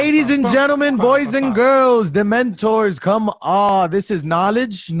Ladies and gentlemen, boys and girls, the mentors, come on. This is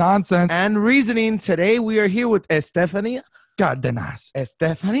knowledge, Nonsense. and reasoning. Today we are here with Stephanie. Cárdenas.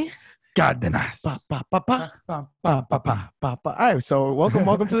 Stephanie. Cárdenas. Pa, pa, pa, pa. Pa, pa, pa, pa, pa. All right, so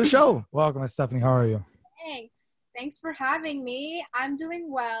welcome to the show. Welcome, Stephanie. How are you? Thanks for having me. I'm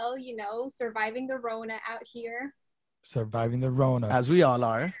doing well, surviving the Rona out here. Surviving the Rona. As we all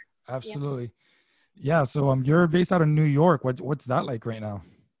are. Absolutely. Yeah, so you're based out of New York. What's that like right now?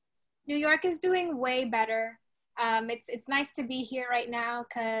 New York is doing way better. It's nice to be here right now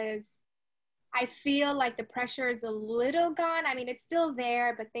because I feel like the pressure is a little gone. I mean, it's still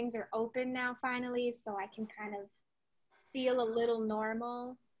there, but things are open now finally, so I can kind of feel a little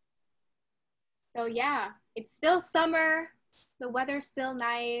normal. So yeah, it's still summer. The weather's still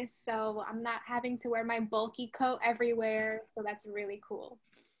nice, so I'm not having to wear my bulky coat everywhere, so that's really cool.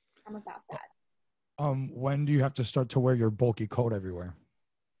 I'm about that. When do you have to start to wear your bulky coat everywhere?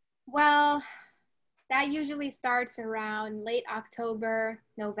 Well, that usually starts around late October,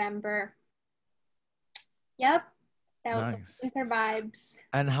 November. Yep. Nice. Winter vibes.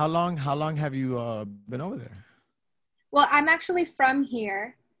 And how long have you been over there? Well, I'm actually from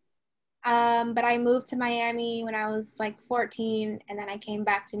here. But I moved to Miami when I was like 14, and then I came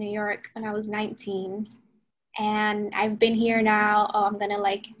back to New York when I was 19. And I've been here now, I'm going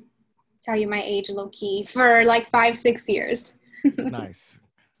to tell you my age low key, for like 5-6 years. Nice.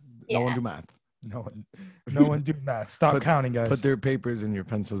 No one do math. No one do math. Stop counting, guys. Put their papers and your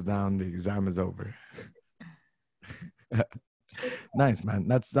pencils down. The exam is over. Nice, man.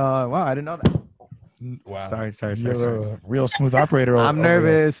 That's wow, I didn't know that. Wow. Sorry. You're a real smooth operator. I'm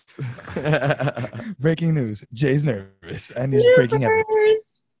nervous. Breaking news. Jay's nervous and he's breaking everything.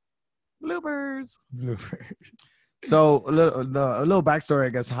 Bloopers. So a little backstory, I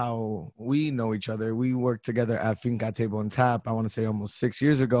guess, how we know each other. We worked together at Finca Table and Tap, I want to say almost 6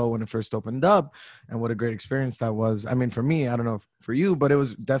 years ago when it first opened up. And what a great experience that was. I mean, for me, I don't know for you, but it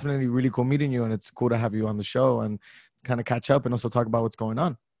was definitely really cool meeting you. And it's cool to have you on the show and kind of catch up and also talk about what's going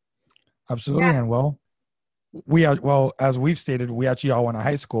on. Absolutely. Yeah. And as we've stated, we actually all went to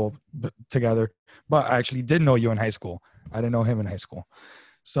high school together, but I actually did know you in high school. I didn't know him in high school.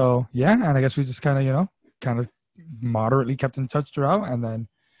 So yeah, and I guess we just kind of moderately kept in touch throughout, and then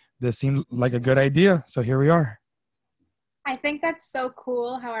this seemed like a good idea. So here we are. I think that's so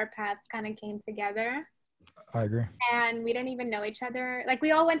cool how our paths kind of came together. I agree. And we didn't even know each other. Like,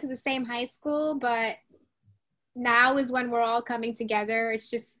 we all went to the same high school, but now is when we're all coming together.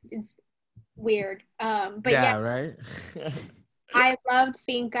 It's weird. But yeah, right. I loved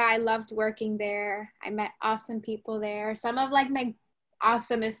Finca. I loved working there. I met awesome people there. Some of my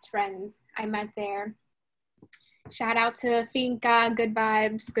awesomest friends I met there. Shout out to Finca, good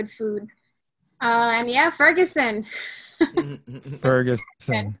vibes, good food. And yeah, Ferguson.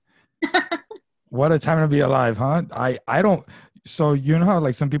 Ferguson. What a time to be alive, huh? I don't. So you know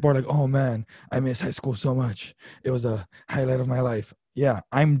how some people are like, oh man, I miss high school so much. It was a highlight of my life. Yeah,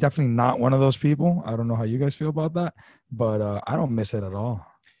 I'm definitely not one of those people. I don't know how you guys feel about that, but I don't miss it at all.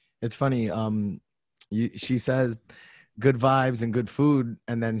 It's funny. She says good vibes and good food,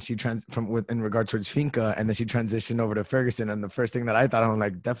 and then she in regard towards Finca, and then she transitioned over to Ferguson. And the first thing that I thought, I'm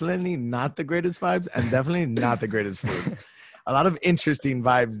like, definitely not the greatest vibes, and definitely not the greatest food. A lot of interesting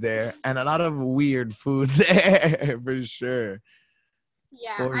vibes there, and a lot of weird food there, for sure.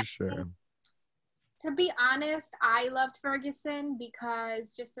 Yeah, for sure. To be honest, I loved Ferguson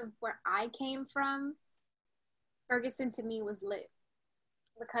because just of where I came from. Ferguson to me was lit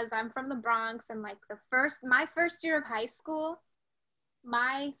because I'm from the Bronx, and my first year of high school,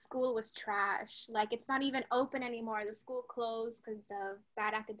 my school was trash. It's not even open anymore. The school closed because of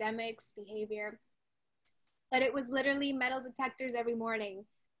bad academics, behavior. But it was literally metal detectors every morning.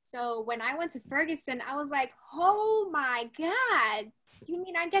 So when I went to Ferguson, I was like, oh my God, you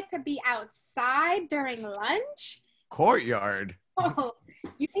mean I get to be outside during lunch? Courtyard. Oh,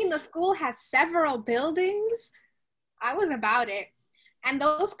 you mean the school has several buildings? I was about it. And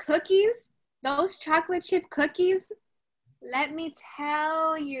those cookies, those chocolate chip cookies, let me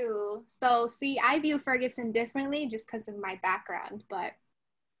tell you. So see, I view Ferguson differently just because of my background, but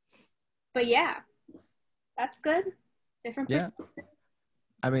yeah. That's good. Different perspective.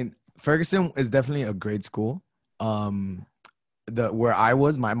 I mean, Ferguson is definitely a great school. Where I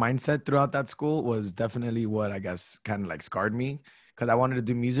was, my mindset throughout that school was definitely what I guess kind of scarred me, because I wanted to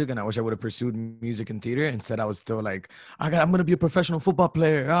do music and I wish I would have pursued music and theater. Instead, I was still I'm gonna be a professional football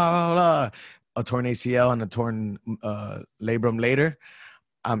player. A torn ACL and a torn labrum later.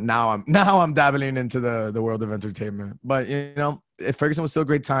 now I'm dabbling into the world of entertainment. But you know, if Ferguson was still a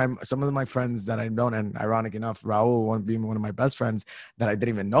great time. Some of my friends that I've known, and ironic enough, Raul being one of my best friends that I didn't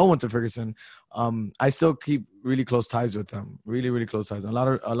even know went to Ferguson. I still keep really close ties with them. Really, really close ties. A lot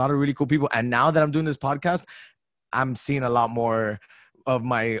of really cool people. And now that I'm doing this podcast, I'm seeing a lot more of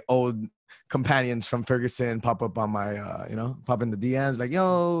my old companions from Ferguson pop up on my, pop in the DMs like,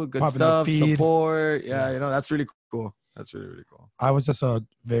 yo, good stuff, support. Yeah, that's really cool. That's really, really cool. I was just a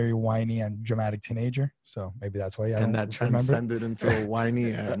very whiny and dramatic teenager, so maybe that's why. And that transcended into a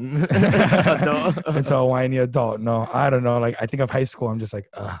whiny and adult. Into a whiny adult. No, I don't know. Like, I think of high school, I'm just like,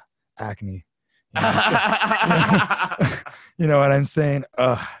 acne. You know what I'm saying?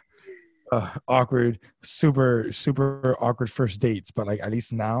 Awkward, super, super awkward first dates. But like, at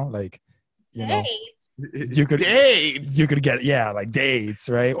least now, like, you know. You could get like dates,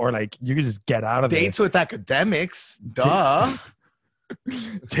 right? Or like you could just get out of dates with academics. Duh.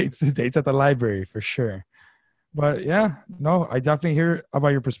 dates at the library for sure. But yeah, no, I definitely hear about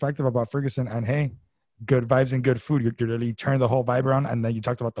your perspective about Ferguson. And hey, good vibes and good food. You really turned the whole vibe around. And then you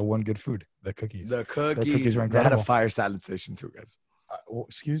talked about the one good food, the cookies. The cookies were incredible. They had a fire salad station too, guys.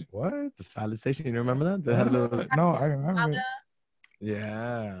 Excuse what? The salad station. You remember that? They had a little. No, I remember.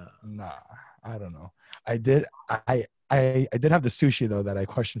 Yeah. Nah, I don't know. I did have the sushi though that I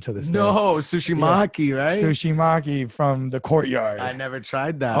questioned to this day. No, sushi maki, right? Sushi maki from the courtyard. I never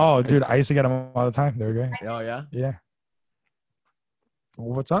tried that. Oh, dude, I used to get them all the time. They were great. Oh yeah. Yeah.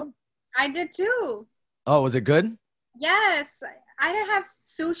 What's up? I did too. Oh, was it good? Yes, I didn't have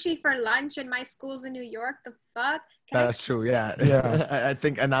sushi for lunch in my schools in New York. The fuck? That's true. Yeah. I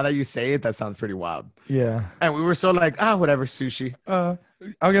think, and now that you say it, that sounds pretty wild. Yeah. And we were so like, whatever, sushi.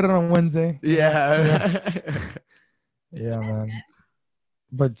 I'll get it on Wednesday. Yeah. Yeah, man.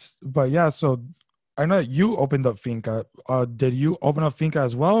 But yeah, so I know you opened up Finca. Did you open up Finca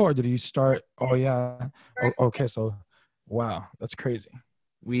as well, or did you start? Oh yeah. Okay, so wow, that's crazy.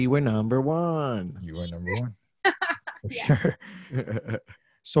 We were number one. You were number one. For sure.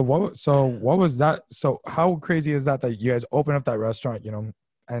 So what was that? So how crazy is that you guys opened up that restaurant, you know,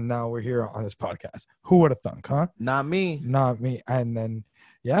 and now we're here on this podcast? Who would have thunk, huh? Not me. And then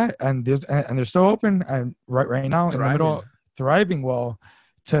and they're still open and right now in the middle, thriving. Well,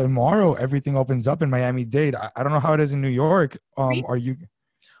 tomorrow everything opens up in Miami-Dade. I don't know how it is in New York. Are you?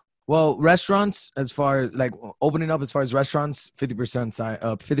 Well, restaurants, as far as like opening up, as far as restaurants,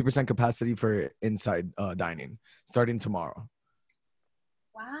 50% capacity for inside dining starting tomorrow.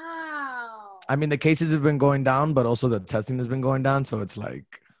 Wow. I mean, the cases have been going down, but also the testing has been going down. So it's like,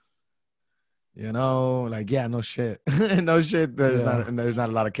 no shit. No shit. There's not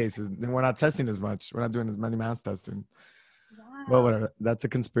a lot of cases. We're not testing as much. We're not doing as many mass testing. Wow. But whatever. That's a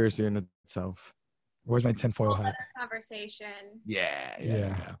conspiracy in itself. Where's my tinfoil hat? Conversation.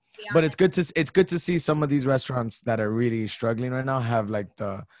 Yeah. But it's good to see some of these restaurants that are really struggling right now have like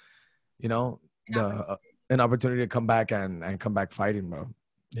the, an opportunity to come back and come back fighting, bro.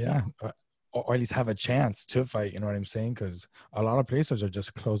 Yeah. Or at least have a chance to fight. You know what I'm saying? Because a lot of places are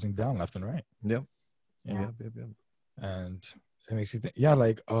just closing down left and right. Yep. And it makes you think. Yeah,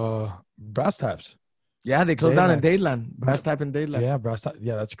 like Brass Taps. Yeah, they closed down in Dadeland. Brass Tap in Dadeland. Yeah, Brass Tap.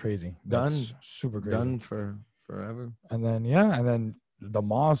 Yeah, that's crazy. Done. That's super crazy. Done for forever. And then the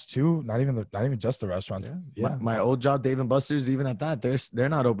malls too. Not even just the restaurants. Yeah. My old job, Dave and Buster's, even at that, they're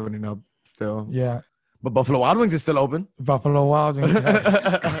not opening up still. Yeah. But Buffalo Wild Wings is still open. Buffalo Wild Wings.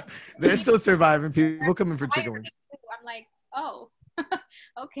 They're still surviving. People coming for chicken wings. I'm like, oh,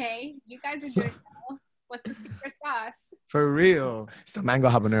 okay. You guys are doing well. What's the secret sauce? For real. It's the mango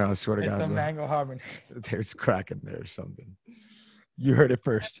habanero, I swear to God. It's the mango habanero. There's crack in there or something. You heard it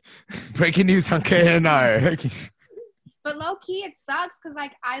first. Breaking news on KNR. But low key, it sucks because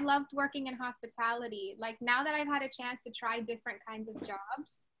like I loved working in hospitality. Like now that I've had a chance to try different kinds of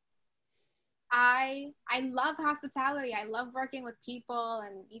jobs, I love hospitality. I love working with people,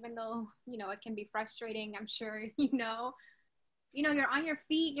 and even though it can be frustrating, I'm sure you're on your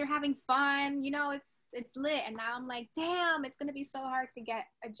feet, you're having fun, it's lit. And now I'm like, damn, it's gonna be so hard to get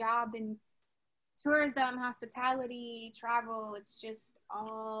a job in tourism, hospitality, travel. It's just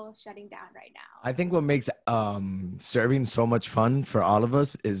all shutting down right now. I think what makes serving so much fun for all of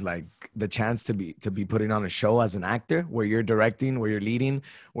us is like the chance to be putting on a show as an actor, where you're directing, where you're leading,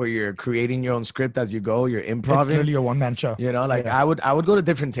 where you're creating your own script as you go, you're improv. It's literally a one-man show. I would go to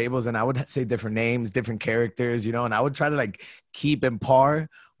different tables and I would say different names, different characters, and I would try to like keep in par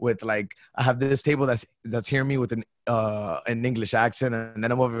with like I have this table that's hearing me with an English accent, and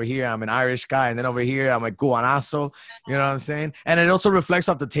then I'm over here, I'm an Irish guy, and then over here I'm a Cubanazo. You know what I'm saying? And it also reflects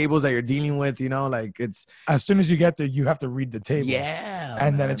off the tables that you're dealing with. You know, like it's as soon as you get there, you have to read the table. Yeah,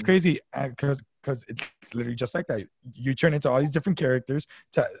 and then it's crazy because it's literally just like that. You turn into all these different characters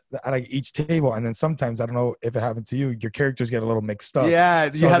to like each table, and then sometimes I don't know if it happened to you, your characters get a little mixed up.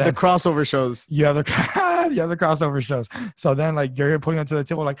 Yeah, so you have the crossover shows. You have the crossover shows. So then like you're putting onto the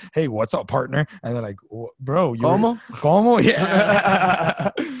table like, hey, what's up, partner? And they're like, bro, you como? Yeah.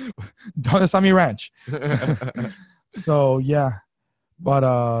 Don't stop me ranch. So yeah,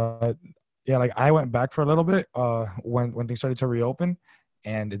 but yeah, like I went back for a little bit when things started to reopen,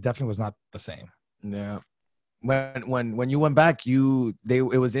 and it definitely was not the same. Yeah. When you went back,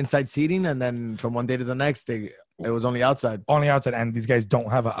 it was inside seating, and then from one day to the next, it was only outside. Only outside, and these guys don't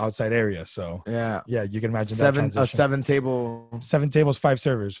have an outside area, so yeah, you can imagine seven tables, 5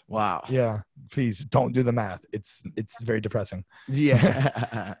 servers. Wow. Yeah, please don't do the math. It's very depressing.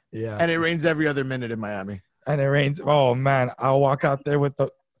 Yeah. Yeah. And it rains every other minute in Miami. And it rains. Oh man, I'll walk out there with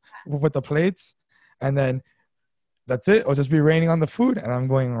the plates, and then that's it. It'll just be raining on the food, and I'm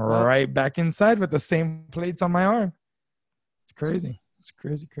going right back inside with the same plates on my arm. It's crazy. It's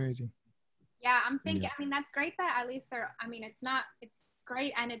crazy. Yeah, I'm thinking. I mean, that's great that at least it's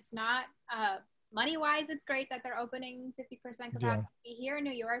great, and it's not money wise. It's great that they're opening 50% capacity. Yeah. Here in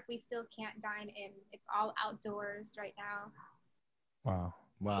New York, we still can't dine in. It's all outdoors right now.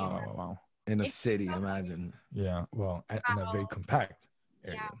 Wow. In a city, imagine. Yeah, well, in a very compact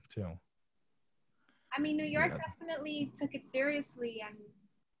area too. I mean, New York definitely took it seriously, and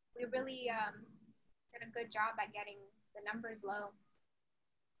we really did a good job at getting the numbers low.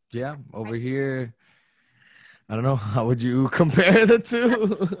 Yeah, over here, I don't know. How would you compare the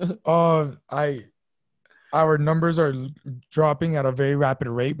two? Our numbers are dropping at a very rapid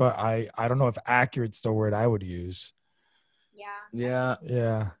rate, but I don't know if accurate's the word I would use. Yeah.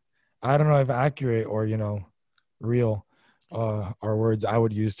 I don't know if accurate or real are words I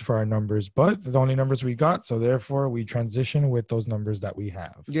would use for our numbers, but the only numbers we got, so therefore we transition with those numbers that we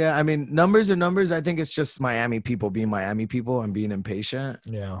have. Yeah, I mean, numbers are numbers. I think it's just Miami people being Miami people and being impatient.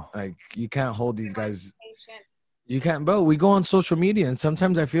 Yeah, like you can't hold these guys. You can't, bro. We go on social media, and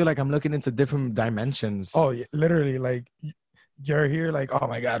sometimes I feel like I'm looking into different dimensions. Oh, yeah, literally, like you're here, like, oh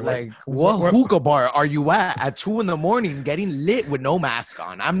my god, like what hookah bar are you at 2 a.m. getting lit with no mask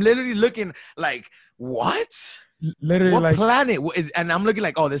on? I'm literally looking like, what? Literally, what planet is? And I'm looking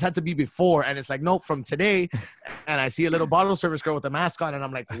like, oh, this had to be before, and it's like, nope, from today. And I see a little bottle service girl with a mask on, and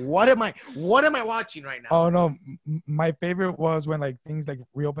I'm like, what am I watching right now? Oh no, my favorite was when like things like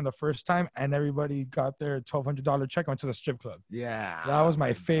reopened the first time, and everybody got their $1,200 check onto the strip club. Yeah, that was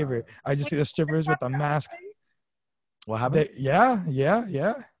my favorite. I just see the strippers with the mask. What happened? Yeah.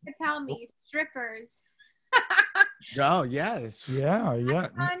 Tell me, strippers. Oh yes. Yeah.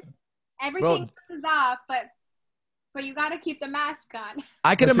 Everything is off, but you got to keep the mask on.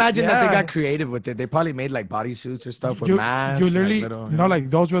 I can imagine that they got creative with it. They probably made like bodysuits or stuff with masks. You literally,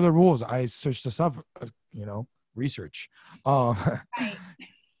 like those were the rules. I searched this up, research. Right.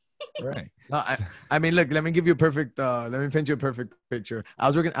 Right. No, I mean, look, let me give you let me paint you a perfect picture. I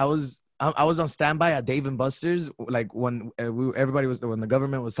was on standby at Dave & Buster's, like when when the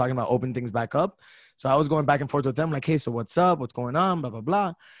government was talking about opening things back up. So I was going back and forth with them, like, hey, so what's up? What's going on? Blah, blah,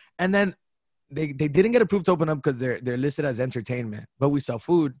 blah. And then they didn't get approved to open up because they're listed as entertainment, but we sell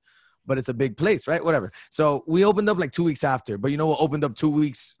food. But it's a big place, right? Whatever. So we opened up like 2 weeks after. But you know what opened up 2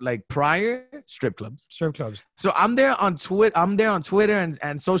 weeks like prior? Strip clubs. So I'm there on Twitter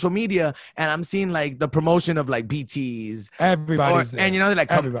and social media, and I'm seeing like the promotion of like BTs. Everybody's there. And they're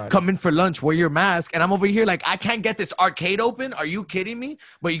like, come in for lunch, wear your mask. And I'm over here like, I can't get this arcade open. Are you kidding me?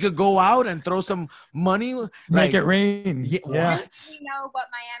 But you could go out and throw some money. Make it rain. Yeah. What? We know what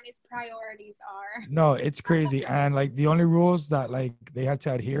Miami's priorities are. No, it's crazy. And like the only rules that like they had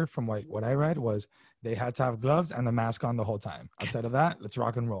to adhere from like what I read was they had to have gloves and the mask on the whole time. Outside of that, let's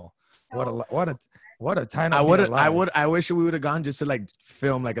rock and roll. So, what a time. I wish we would have gone just to like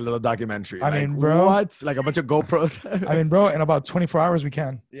film like a little documentary. I mean, bro, like a bunch of GoPros. I mean, bro, in about 24 hours we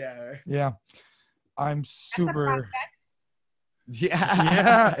can. Yeah. I'm super.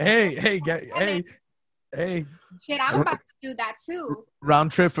 Yeah. Hey. Shit, I'm about to do that too.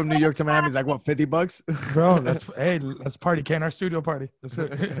 Round trip from New York to Miami is like what, $50? Bro, let's party. Can our studio party? That's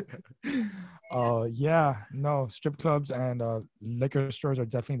it. Strip clubs and liquor stores are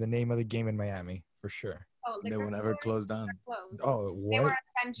definitely the name of the game in Miami for sure. They will never close down. Oh, what? They were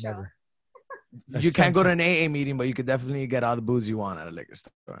essential. Never. You can't go to an AA meeting, but you could definitely get all the booze you want at a liquor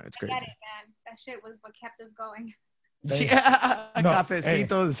store. It's crazy. I get it, man. That shit was what kept us going. Yeah, No,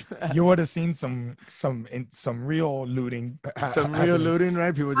 cafecitos. you would have seen some real looting. Some real looting,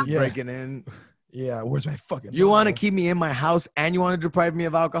 right? People just Yeah. breaking in. Yeah, where's my fucking? You want to bottle? keep me in my house and you want to deprive me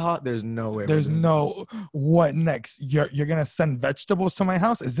of alcohol? There's no way. There's no what next? You're gonna send vegetables to my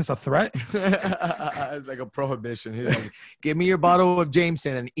house? Is this a threat? It's like a prohibition. He's like, give me your bottle of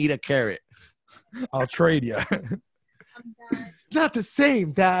Jameson and eat a carrot. I'll trade you. I'm done. It's not the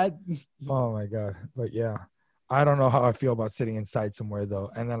same, Dad. Oh my god! But yeah, I don't know how I feel about sitting inside somewhere though.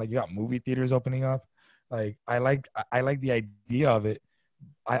 And then like you got movie theaters opening up. Like I like the idea of it.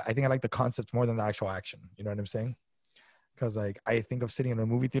 I think I like the concept more than the actual action. You know what I'm saying? Because like I think of sitting in a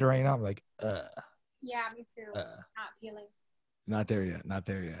movie theater right now, I'm like, Yeah, me too. Not feeling. Not there yet. Not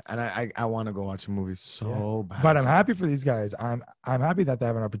there yet. And I want to go watch a movie so bad. But I'm happy for these guys. I'm happy that they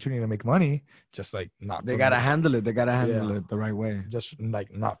have an opportunity to make money. Just like not. They from gotta me. handle it. They gotta handle Yeah. it the right way. Just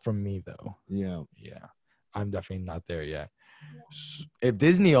like not from me though. Yeah. Yeah, I'm definitely not there yet. If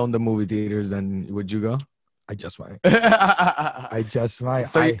Disney owned the movie theaters, then would you go? I just might. so, I just might.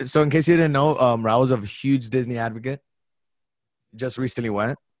 so in case you didn't know, Raul's a huge Disney advocate. Just recently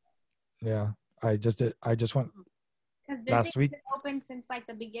went. Yeah, I just did. I just went Because last Disney week. been open since like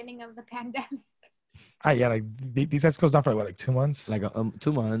the beginning of the pandemic. Yeah, like these guys closed down for like 2 months. Like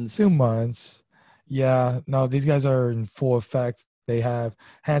 2 months. 2 months. Yeah, no, these guys are in full effect. They have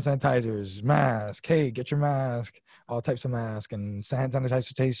hand sanitizers, mask. Hey, get your mask. All types of mask and hand sanitizer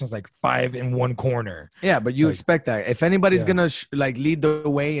stations, like 5 in one corner. Yeah, but you Like, expect that. If anybody's yeah. gonna like lead the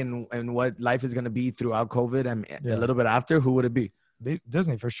way in what life is gonna be throughout COVID and Yeah. a little bit after, who would it be?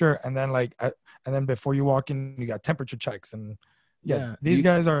 Disney for sure. And then like, and then before you walk in, you got temperature checks and Yeah, these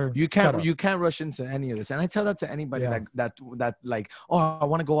guys are. You set up. can't rush into any of this, and I tell that to anybody Yeah. that like, oh, I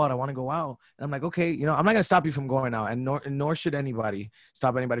want to go out, and I'm like, okay, I'm not gonna stop you from going out, and nor should anybody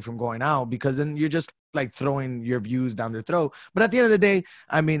stop anybody from going out, because then you're just like throwing your views down their throat. But at the end of the day,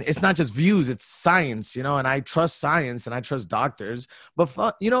 I mean, it's not just views, it's science, and I trust science and I trust doctors. But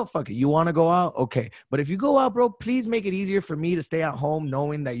fuck it. You want to go out, okay? But if you go out, bro, please make it easier for me to stay at home,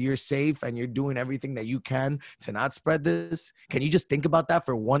 knowing that you're safe and you're doing everything that you can to not spread this. Can you just think about that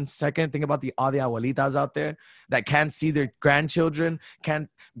for 1 second? Think about all the abuelitas out there that can't see their grandchildren, can't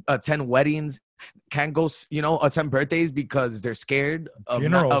attend weddings, can't go, attend birthdays because they're scared of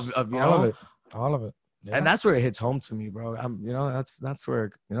Funerals, of all of it. Yeah. And that's where it hits home to me, bro. That's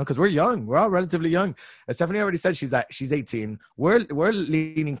where, because we're young. We're all relatively young. As Stephanie already said, she's 18. We're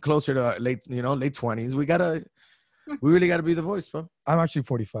leaning closer to late 20s. We really gotta be the voice, bro. I'm actually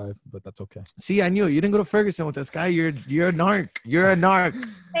 45, but that's okay. See, I knew it. You didn't go to Ferguson with this guy. You're a narc. You're a narc.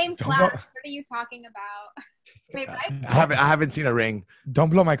 Same Don't class. go- What are you talking about? Wait, right? I haven't seen a ring. Don't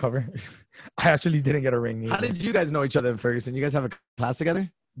blow my cover. I actually didn't get a ring. How either. did you guys know each other in Ferguson? You guys have a class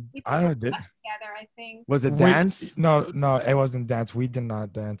together? We I don't took did. class together, I think. Was it We- dance? No, it wasn't dance. We did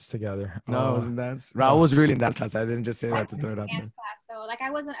not dance together. No, it wasn't dance. Raul was really in that class. I didn't just say that to throw it out there. Dance class though. Like I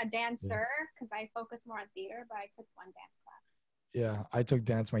wasn't a dancer because I focused more on theater, but I took one dance class. Yeah, I took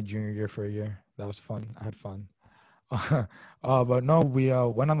dance my junior year for a year. That was fun. I had fun. But no, we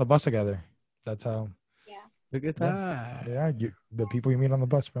went on the bus together. That's how. Look at that. Yeah, the people you meet on the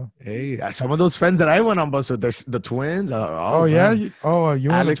bus, bro. Hey, some of those friends that I went on bus with, there's the twins. Oh yeah. man. You and the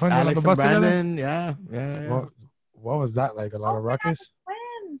Alex, twins went on Alex the bus and together. Brandon. Yeah. What was that like? A lot of ruckus.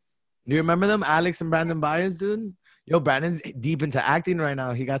 Twins. Do you remember them? Alex and Brandon Baez, dude? Yo, Brandon's deep into acting right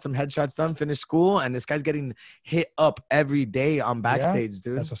now. He got some headshots done, finished school, and this guy's getting hit up every day on backstage,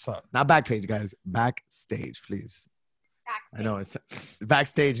 dude. That's what's up. Not backpage, guys. Backstage, please. Backstage. I know it's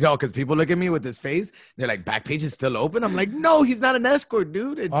backstage. No, because people look at me with this face. They're like, Backpage is still open. I'm like, no, he's not an escort,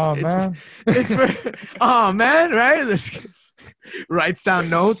 dude. Man. It's for, oh man, right? This writes down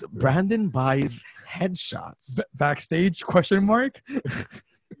notes. Brandon buys headshots. Backstage? Question mark.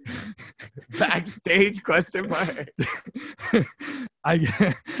 Backstage question mark.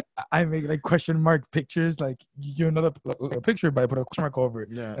 I make like question mark pictures. Like you know the picture, but I put a question mark over it.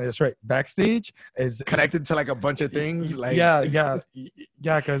 Yeah. And that's right. Backstage is Connected to like a bunch of things. Like yeah.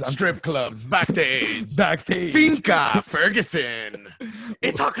 Because I'm strip clubs, backstage, backstage. Finca, Ferguson.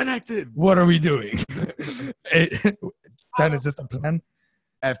 It's all connected. What are we doing? Then it's just a plan,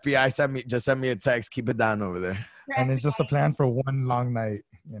 FBI sent me a text. Keep it down over there. and it's just a plan for one long night.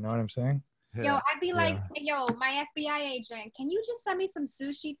 You know what I'm saying? Yo, I'd be like, Yeah. hey, yo, my FBI agent, can you just send me some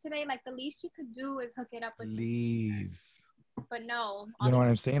sushi today? Like the least you could do is hook it up with some, Please. but no. You know what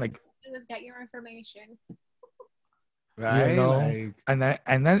I'm saying? Like, Do is get your information. Right? know,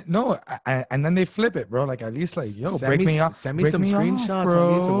 Like, and then they flip it, bro. Like at least like, yo, send break me off. Send me break some me off, screenshots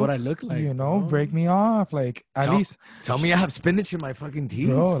at least of bro. what I look like. You know, bro. break me off. Like at least Tell me I have spinach in my fucking teeth,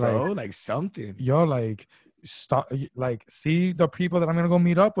 Bro, bro. like- Like something. yo, like stop, like, see the people that I'm gonna go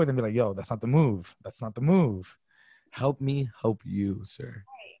meet up with and be like, yo, that's not the move. That's not the move. Help me help you, sir.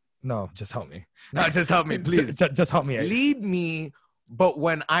 No, just help me. No, just help me, please. Just help me. Lead me, but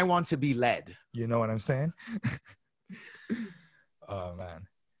when I want to be led. You know what I'm saying? Oh man.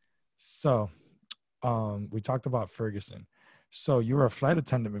 So, we talked about Ferguson. So you were a flight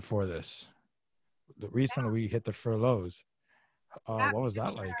attendant before this. Recently, we hit the furloughs. What was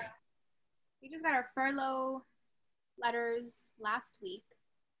that like? We just got our furlough letters last week.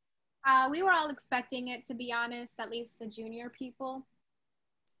 We were all expecting it, to be honest, at least the junior people.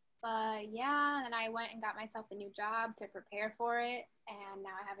 But yeah, and I went and got myself a new job to prepare for it. And now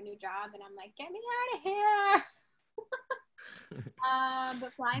I have a new job and I'm like, get me out of here.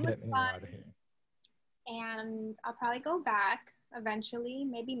 But flying was fun. And I'll probably go back eventually.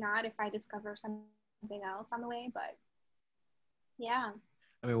 Maybe not if I discover something else on the way, but yeah.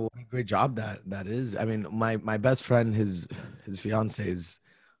 I mean, what a great job that is. I mean, my best friend, his fiance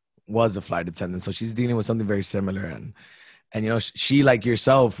was a flight attendant, so she's dealing with something very similar, and you know, she, like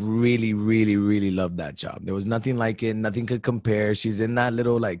yourself, really, really, really loved that job. There was nothing like it. Nothing could compare. She's in that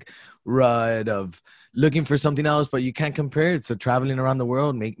little like rut of looking for something else, but you can't compare it to traveling around the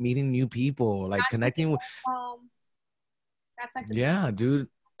world, meeting new people, like connecting with. That's like Yeah, dude.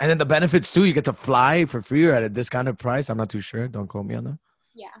 And then the benefits too. You get to fly for free or at a discounted price. I'm not too sure. Don't quote me on that.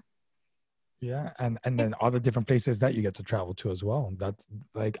 Yeah. Yeah, and then all the different places that you get to travel to as well. That,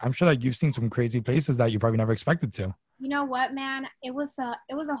 like, I'm sure that you've seen some crazy places that you probably never expected to. You know what, man? It was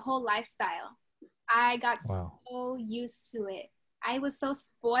a whole lifestyle. I got so used to it. I was so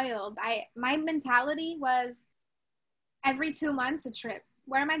spoiled. My mentality was every 2 months a trip.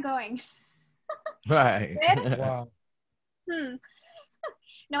 Where am I going? Right. Wow.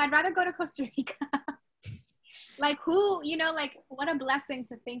 No, I'd rather go to Costa Rica. Like who, you know, like what a blessing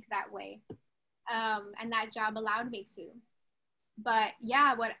to think that way. And that job allowed me to. But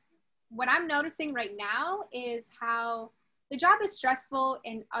yeah, what I'm noticing right now is how the job is stressful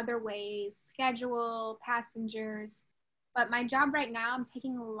in other ways, schedule, passengers. But my job right now, I'm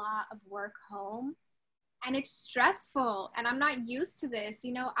taking a lot of work home and it's stressful and I'm not used to this.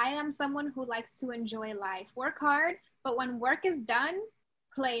 You know, I am someone who likes to enjoy life, work hard, but when work is done,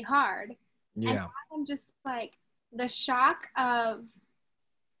 play hard. Yeah. And I'm just like, the shock of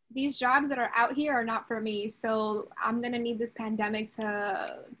these jobs that are out here are not for me. So I'm going to need this pandemic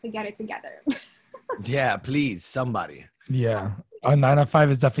to get it together. Yeah, please, somebody. Yeah. A 9 to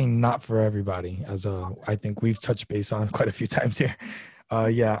 5 is definitely not for everybody, as I think we've touched base on quite a few times here.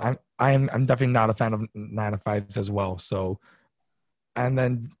 Yeah, I'm definitely not a fan of 9 to 5s as well. So, and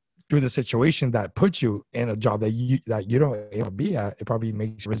then through the situation that puts you in a job that you don't want to be at, it probably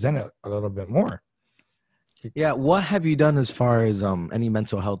makes you resent it a little bit more. Yeah, what have you done as far as any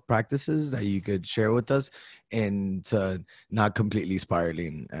mental health practices that you could share with us, and to not completely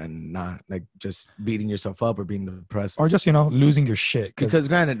spiraling and not like just beating yourself up or being depressed, or just, you know, losing your shit? Because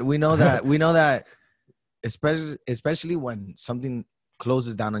granted, we know that especially when something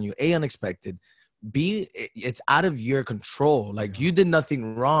closes down on you, unexpected, it's out of your control. Like, you did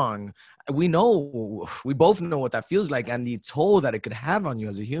nothing wrong. We both know what that feels like, and the toll that it could have on you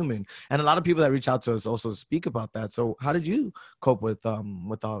as a human. And a lot of people that reach out to us also speak about that. So how did you cope with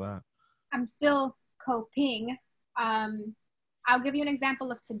all that? I'm still coping. I'll give you an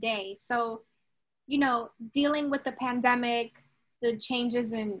example of today. So, you know, dealing with the pandemic, the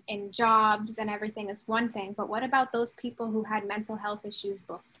changes in jobs and everything is one thing, but what about those people who had mental health issues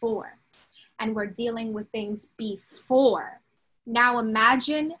before and were dealing with things before? Now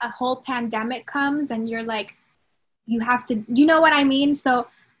imagine a whole pandemic comes and you're like, you have to, you know what I mean? So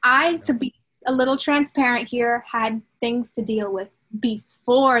to be a little transparent here, had things to deal with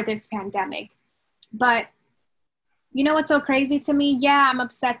before this pandemic. But you know what's so crazy to me? Yeah, I'm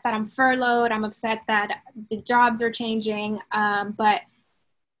upset that I'm furloughed. I'm upset that the jobs are changing. But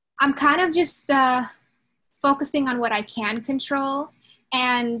I'm kind of just focusing on what I can control.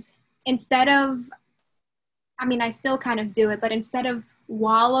 And instead of, I mean, I still kind of do it, but instead of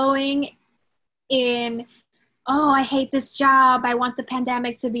wallowing in, oh, I hate this job, I want the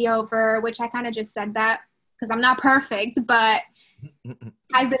pandemic to be over, which I kind of just said that because I'm not perfect, but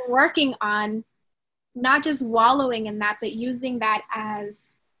I've been working on not just wallowing in that, but using that as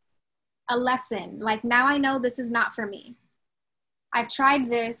a lesson. Like, now I know this is not for me. I've tried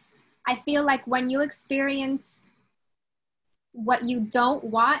this. I feel like when you experience what you don't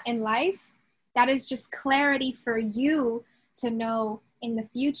want in life, that is just clarity for you to know in the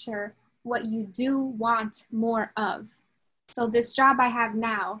future what you do want more of. So this job I have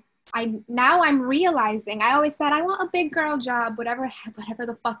now, I'm realizing, I always said I want a big girl job, whatever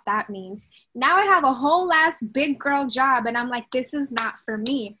the fuck that means. Now I have a whole ass big girl job and I'm like, this is not for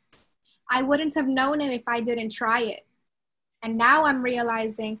me. I wouldn't have known it if I didn't try it. And now I'm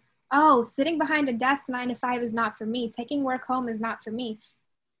realizing, oh, sitting behind a desk 9 to 5 is not for me. Taking work home is not for me.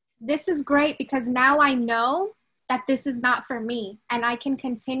 This is great because now I know that this is not for me and I can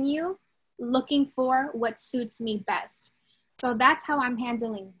continue looking for what suits me best. So that's how I'm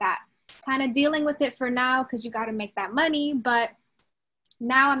handling that. Kind of dealing with it for now because you got to make that money. But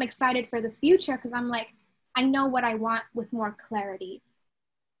now I'm excited for the future because I'm like, I know what I want with more clarity.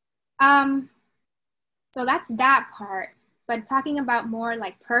 So that's that part. But talking about more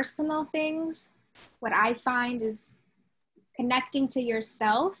like personal things, what I find is connecting to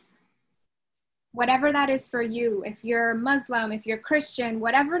yourself, whatever that is for you. If you're Muslim, if you're Christian,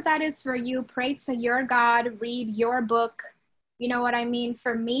 whatever that is for you, pray to your God, read your book. You know what I mean?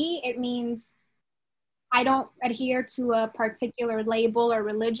 For me, it means I don't adhere to a particular label or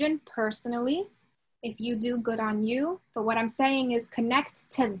religion personally. If you do, good on you. But what I'm saying is connect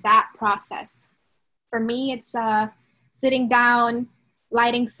to that process. For me, it's sitting down,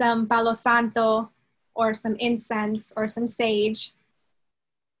 lighting some Palo Santo or some incense or some sage.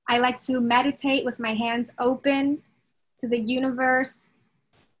 I like to meditate with my hands open to the universe,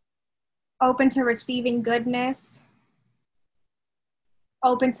 open to receiving goodness,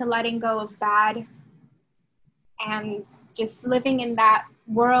 open to letting go of bad, and just living in that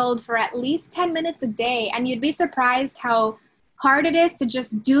world for at least 10 minutes a day. And you'd be surprised how hard it is to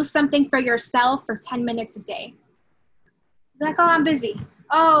just do something for yourself for 10 minutes a day. Like, oh, I'm busy.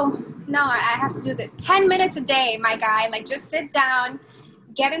 Oh, no, I have to do this. 10 minutes a day, my guy. Like, just sit down,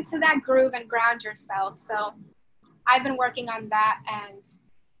 get into that groove and ground yourself. So I've been working on that, and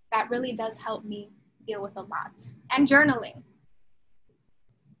that really does help me deal with a lot. And journaling.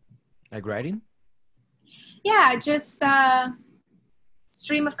 Like writing? Yeah, just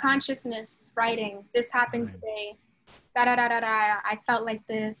stream of consciousness, writing. This happened today. Da-da-da-da-da. I felt like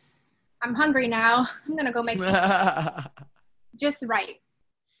this. I'm hungry now. I'm going to go make some. Just write.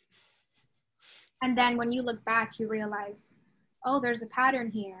 And then when you look back, you realize, oh, there's a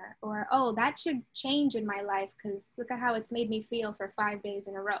pattern here. Or, oh, that should change in my life because look at how it's made me feel for 5 days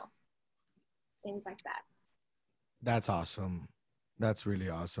in a row. Things like that. That's awesome. That's really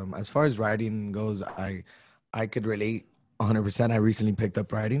awesome. As far as writing goes, I could relate 100%. I recently picked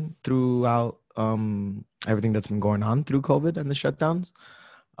up writing throughout everything that's been going on through COVID and the shutdowns.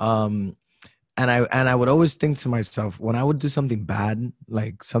 And I would always think to myself, when I would do something bad,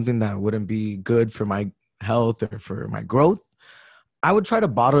 like something that wouldn't be good for my health or for my growth, I would try to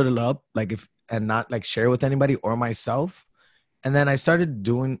bottle it up, and not like share with anybody or myself. And then I started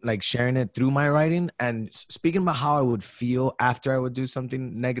doing like sharing it through my writing and speaking about how I would feel after I would do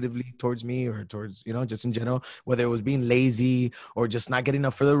something negatively towards me or towards, just in general, whether it was being lazy or just not getting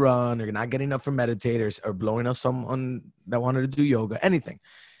up for the run or not getting up for meditators or blowing up someone that wanted to do yoga, anything.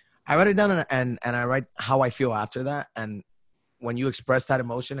 I write it down and I write how I feel after that. And when you express that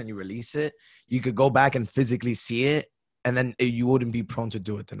emotion and you release it, you could go back and physically see it, and then you wouldn't be prone to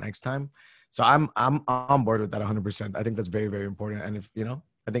do it the next time. So I'm on board with that 100%. I think that's very, very important. And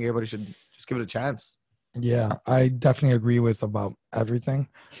I think everybody should just give it a chance. Yeah, I definitely agree with about everything.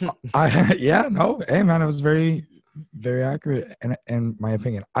 Hey man, it was very, very accurate in my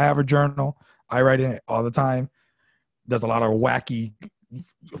opinion. I have a journal. I write in it all the time. There's a lot of wacky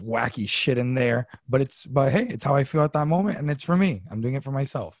shit in there, but hey, it's how I feel at that moment, and it's for me. I'm doing it for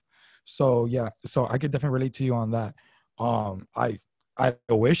myself. So yeah, so I could definitely relate to you on that. I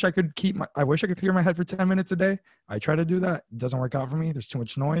wish I could clear my head for 10 minutes a day. I try to do that. It doesn't work out for me. There's too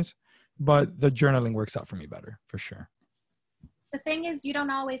much noise, but the journaling works out for me better, for sure. The thing is, you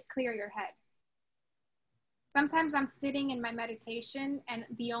don't always clear your head. Sometimes I'm sitting in my meditation and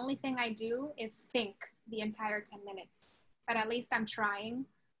the only thing I do is think the entire 10 minutes, but at least I'm trying.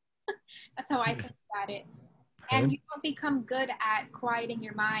 That's how I think about it. And you don't become good at quieting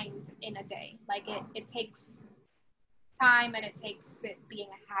your mind in a day. Like it takes time and it takes it being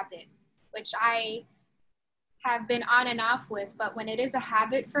a habit, which I have been on and off with. But when it is a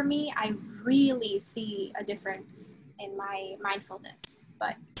habit for me, I really see a difference in my mindfulness.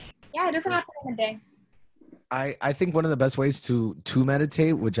 But yeah, it doesn't happen in a day. I think one of the best ways to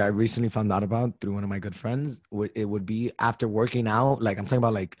meditate, which I recently found out about through one of my good friends, it would be after working out. Like I'm talking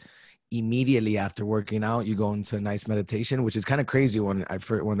about like immediately after working out, you go into a nice meditation, which is kind of crazy when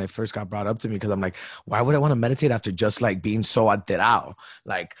they first got brought up to me, because I'm like, why would I want to meditate after just like being so alterado?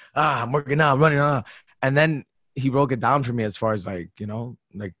 Like, I'm working out, I'm running. And then he broke it down for me as far as like,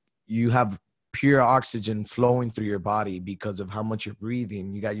 like you have pure oxygen flowing through your body because of how much you're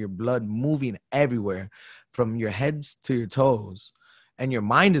breathing. You got your blood moving everywhere from your heads to your toes. And your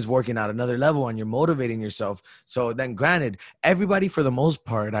mind is working at another level and you're motivating yourself. So then granted, everybody for the most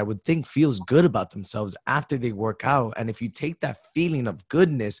part, I would think feels good about themselves after they work out. And if you take that feeling of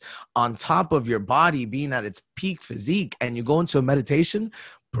goodness on top of your body being at its peak physique and you go into a meditation,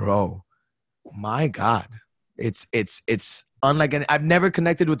 bro, my God, it's unlike I've never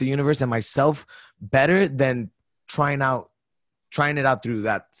connected with the universe and myself better than trying it out through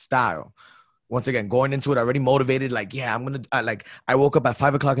that style. Once again, going into it already motivated, like, yeah, I'm going to, I woke up at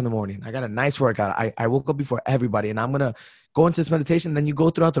 5 o'clock in the morning. I got a nice workout. I woke up before everybody and I'm going to go into this meditation. Then you go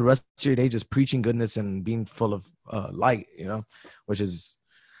throughout the rest of your day just preaching goodness and being full of light, you know, which is,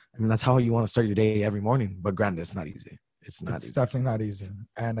 I mean, that's how you want to start your day every morning. But granted, it's not easy. It's definitely not easy.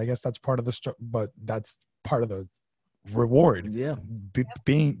 And I guess that's part of but that's part of the reward. Yeah.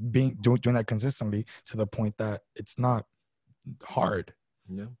 Doing that consistently to the point that it's not hard.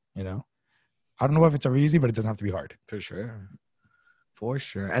 Yeah. You know? I don't know if it's ever easy, but it doesn't have to be hard. For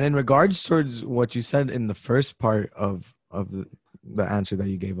sure. And in regards towards what you said in the first part of the answer that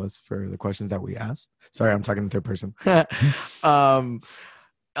you gave us for the questions that we asked. Sorry, I'm talking in third person.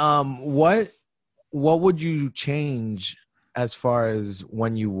 What would you change as far as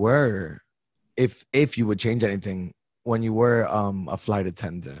when you were, if you would change anything when you were a flight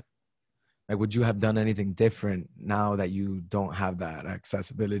attendant? Like, would you have done anything different now that you don't have that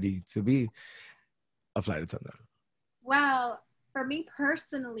accessibility to be a flight attendant? Well, for me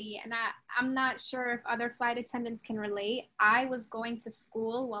personally, and I'm not sure if other flight attendants can relate, I was going to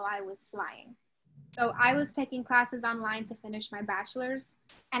school while I was flying. So I was taking classes online to finish my bachelor's,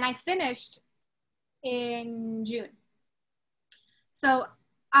 and I finished in June. So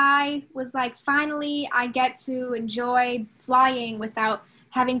I was like, finally, I get to enjoy flying without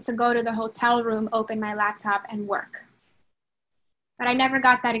having to go to the hotel room, open my laptop, and work. But I never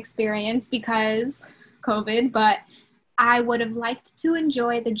got that experience because COVID, but I would have liked to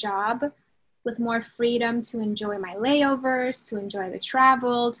enjoy the job with more freedom to enjoy my layovers, to enjoy the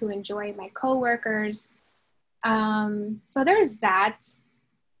travel, to enjoy my coworkers. So there's that.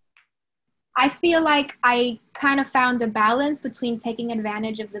 I feel like I kind of found a balance between taking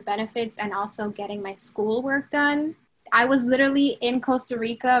advantage of the benefits and also getting my schoolwork done. I was literally in Costa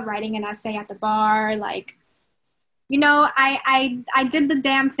Rica writing an essay at the bar. Like, you know, I did the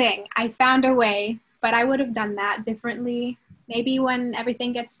damn thing. I found a way, but I would have done that differently. Maybe when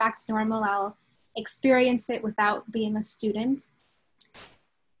everything gets back to normal, I'll experience it without being a student.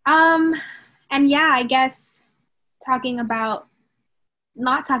 And yeah, I guess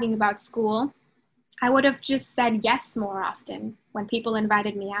not talking about school, I would have just said yes more often when people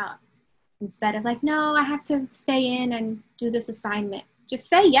invited me out. Instead of like, no, I have to stay in and do this assignment. Just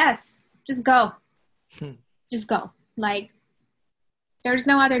say yes. Just go. Just go. Like, there's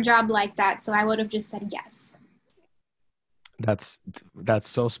no other job like that, so I would have just said yes. That's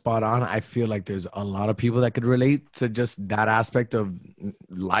so spot on. I feel like there's a lot of people that could relate to just that aspect of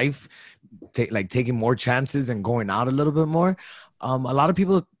life, taking more chances and going out a little bit more. A lot of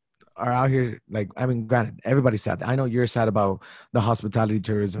people are out here, like, I mean, granted, everybody's sad. I know you're sad about the hospitality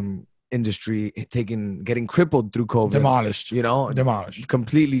tourism industry getting crippled through COVID. Demolished. You know? Demolished.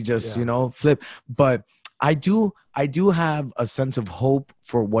 Completely just, you know, flip. But I do have a sense of hope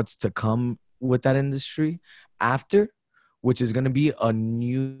for what's to come with that industry after, which is going to be a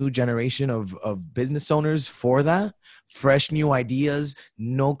new generation of business owners for that, fresh new ideas,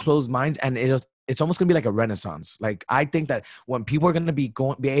 no closed minds, and it's almost going to be like a renaissance. Like, I think that when people are going to be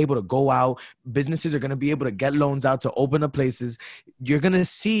able to go out, businesses are going to be able to get loans out to open up places. You're going to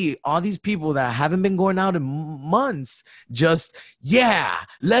see all these people that haven't been going out in months just, yeah,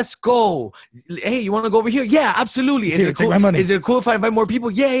 let's go. Hey, you want to go over here? Yeah, absolutely. Is it cool? Is it cool if I invite more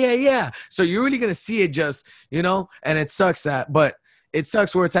people? Yeah. So you're really going to see it just, you know, and it sucks it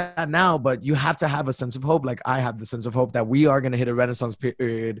sucks where it's at now, but you have to have a sense of hope. Like, I have the sense of hope that we are going to hit a renaissance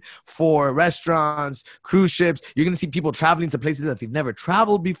period for restaurants, cruise ships. You're going to see people traveling to places that they've never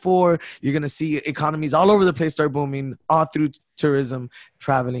traveled before. You're going to see economies all over the place start booming, all through tourism,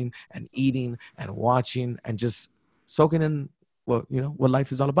 traveling and eating and watching and just soaking in what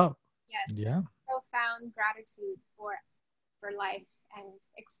life is all about. Yes. Yeah. Profound gratitude for life and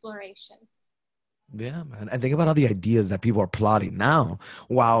exploration. Yeah, man. And think about all the ideas that people are plotting now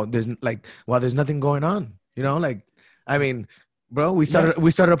while there's nothing going on. You know, like, I mean, bro, we started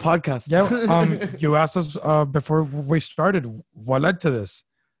a podcast. Yeah. You asked us before we started, what led to this?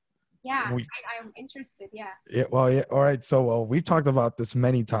 Yeah, I'm interested. Yeah. Yeah, well, yeah. All right. So, we've talked about this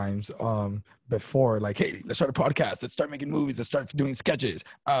many times before. Like, hey, let's start a podcast. Let's start making movies. Let's start doing sketches.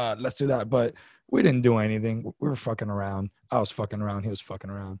 Let's do that. But we didn't do anything. We were fucking around. I was fucking around. He was fucking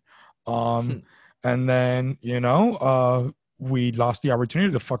around. And then we lost the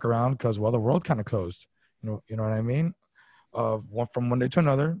opportunity to fuck around because the world kind of closed. You know what I mean? From one day to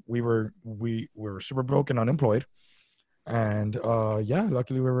another, we were super broke and unemployed. And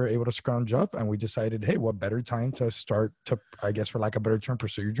luckily we were able to scrounge up, and we decided, hey, what better time to start to, I guess, for lack of a better term,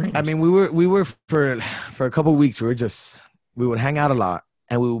 pursue your dreams. I mean, we were for a couple of weeks, we would hang out a lot,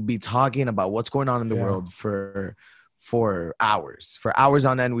 and we would be talking about what's going on in the world for hours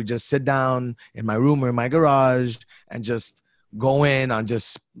on end. We just sit down in my room or in my garage and just go in on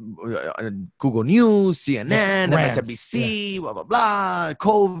just Google News, CNN, MSNBC, blah, blah, blah,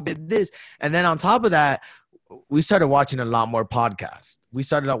 COVID, this. And then on top of that, we started watching a lot more podcasts. I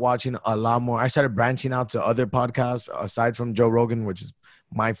started branching out to other podcasts aside from Joe Rogan, which is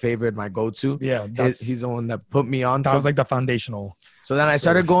my favorite, my go-to. Yeah. He's the one that put me on. That was like the foundational. So then I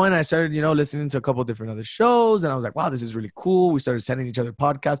started listening to a couple different other shows, and I was like, wow, this is really cool. We started sending each other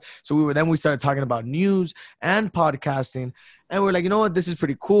podcasts. So we started talking about news and podcasting, and we're like, you know what? This is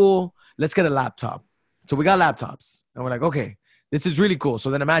pretty cool. Let's get a laptop. So we got laptops, and we're like, okay, this is really cool. So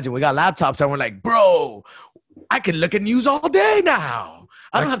then imagine we got laptops, and we're like, bro, I can look at news all day now.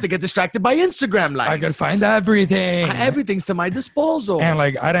 I don't have to get distracted by Instagram likes. I can find everything. Everything's to my disposal. And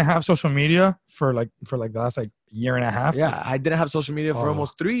I didn't have social media for the last year and a half. Yeah, I didn't have social media for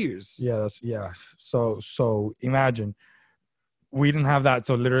almost 3 years. Yeah. So imagine we didn't have that.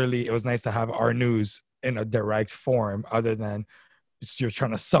 So literally, it was nice to have our news in a direct form, other than you're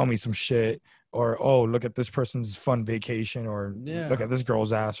trying to sell me some shit, or look at this person's fun vacation, or look at this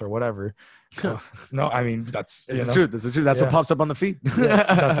girl's ass, or whatever. No, I mean that's the truth. That's the truth. That's what pops up on the feed.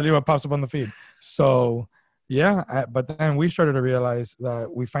 That's literally what pops up on the feed. So but then we started to realize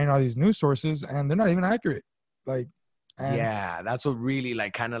that we find all these news sources and they're not even accurate. That's what really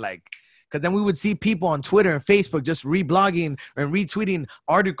because then we would see people on Twitter and Facebook just reblogging and retweeting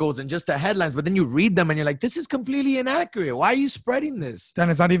articles and just the headlines, but then you read them and you're like, this is completely inaccurate. Why are you spreading this? Then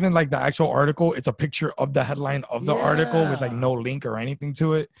it's not even the actual article. It's a picture of the headline of the article with no link or anything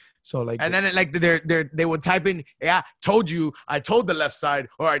to it. So and then they would type in, told you, I told the left side,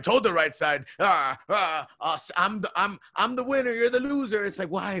 or I told the right side, I'm the winner, you're the loser. It's like,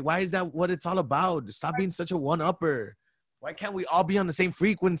 why is that what it's all about? Stop being such a one-upper. Why can't we all be on the same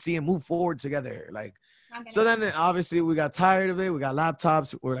frequency and move forward together? So then obviously we got tired of it. We got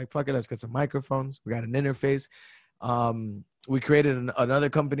laptops. We're like, fuck it, let's get some microphones. We got an interface. We created another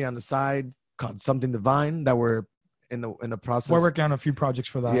company on the side called Something Divine that we're in the process. We're working on a few projects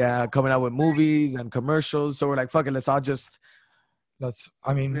for that. Yeah, coming out with movies and commercials. So we're like, fuck it, let's all just. The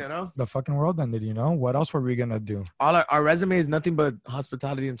fucking world ended, What else were we going to do? All our resume is nothing but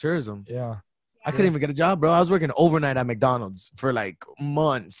hospitality and tourism. Yeah. I couldn't even get a job, bro. I was working overnight at McDonald's for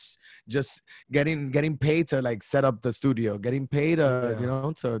months, just getting paid to set up the studio, getting paid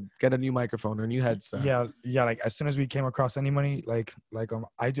to get a new microphone or a new headset. Yeah. As soon as we came across any money,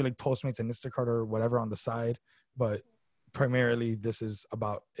 I do Postmates and Instacart or whatever on the side, but primarily this is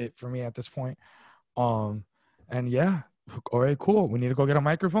about it for me at this point. All right, cool. We need to go get a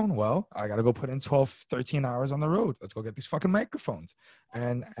microphone. Well, I got to go put in 12, 13 hours on the road. Let's go get these fucking microphones.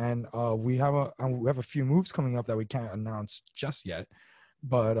 And we have a few moves coming up that we can't announce just yet,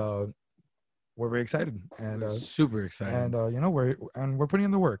 but we're very excited and super excited. And we're putting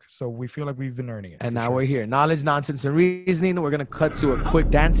in the work. So we feel like we've been earning it. And now we're here. Knowledge, nonsense, and reasoning. We're going to cut to a quick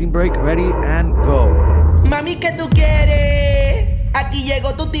dancing break. Ready and go. Mami, ¿qué tú quieres? Aquí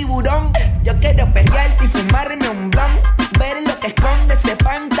llegó tu tiburón. Yo quiero perrearte y fumarme un blunt. Ver lo que esconde ese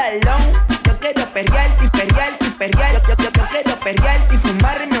pantalón. Yo quiero perrearte y perrearte y perrearte. Yo quiero perrearte y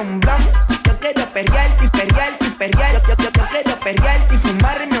fumarme un blunt. Yo quiero perrearte y perrearte y perrearte. Yo quiero perrearte y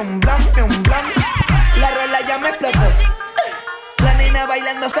fumarme un blunt, un blunt. La rola ya me explotó. La nena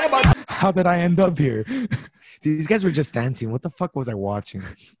bailando se botó. How did I end up here? These guys were just dancing. What the fuck was I watching?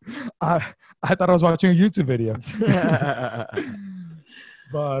 I thought I was watching a YouTube video.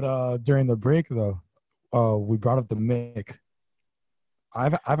 But during the break, though, we brought up the Mick.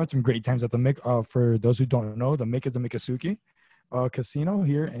 I've had some great times at the Mick. For those who don't know, the Mick is the Miccosukee casino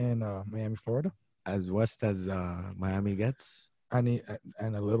here in Miami, Florida. As west as Miami gets. And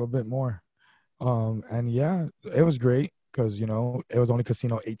a little bit more. And yeah, it was great because, it was only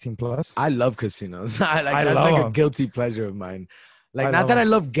casino 18 plus. I love casinos. That's like a guilty pleasure of mine. Not that I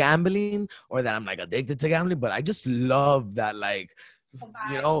love gambling or that I'm addicted to gambling, but I just love that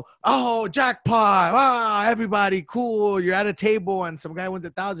you know, oh, jackpot, wow, everybody cool. You're at a table and some guy wins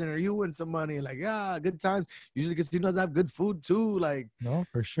 1,000 or you win some money. Like, yeah, good times. Usually casinos have good food too. Like, No,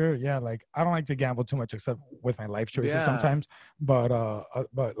 for sure. Yeah, like I don't like to gamble too much except with my life choices Yeah. sometimes. But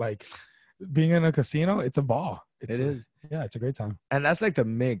like being in a casino, it's a ball. it is. Yeah, it's a great time. And that's like the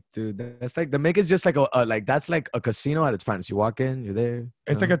MIG, dude. That's like the MIG is just like a like that's like a casino at its finest. You walk in, you're there.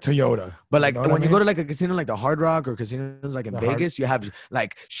 It's you like know? a Toyota. But like know what I when you go mean? to like a casino like the Hard Rock or casinos like in The Hard- Vegas, you have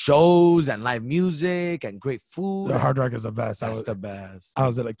like shows and live music and great food. The Hard Rock is the best. That's the best. I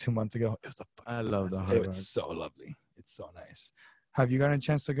was there like 2 months ago. It was the I love the best. Hard It Rock. was so lovely. It's so nice. Have you gotten a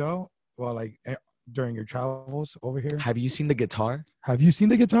chance to go? Well, like during your travels over here? Have you seen the guitar? Have you seen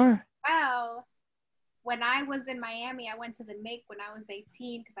the guitar? Wow. When I was in Miami, I went to the MIC when I was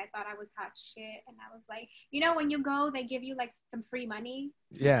 18 because I thought I was hot shit. And I was like, you know, when you go, they give you like some free money.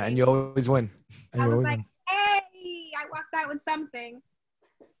 Yeah, and you always win. I was like, hey, I walked out with something.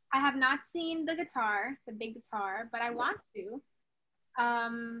 I have not seen the guitar, the big guitar, but I want to.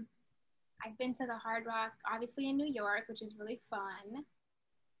 I've been to the Hard Rock, obviously in New York, which is really fun.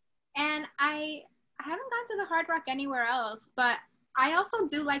 And I haven't gone to the Hard Rock anywhere else, but I also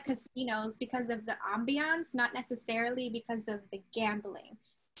do like casinos because of the ambiance, not necessarily because of the gambling.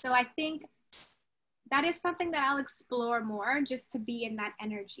 So I think that is something that I'll explore more, just to be in that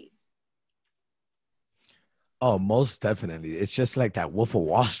energy. Oh, most definitely. It's just like that Wolf of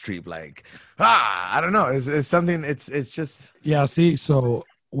Wall Street. Like, I don't know. It's something. It's just. Yeah, see, so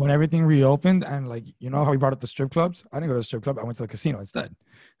when everything reopened and like, you know how we brought up the strip clubs? I didn't go to the strip club. I went to the casino instead.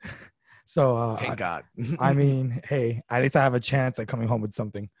 So, Thank God. I mean, hey, at least I have a chance at coming home with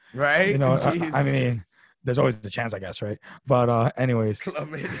something. right? You know, I mean, Jesus. there's always a chance, I guess, right? But anyways, Club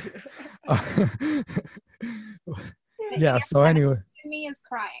Med. yeah. So anyway, To me is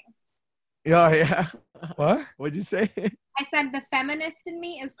crying. Yeah. what? What'd you say? I said the feminist in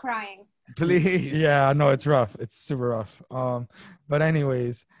me is crying. Please. Yeah, no, it's rough. It's super rough. But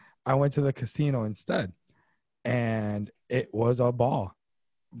anyways, I went to the casino instead, and it was a ball.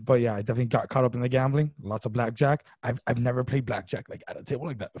 But yeah, I definitely got caught up in the gambling. Lots of blackjack. I've never played blackjack like at a table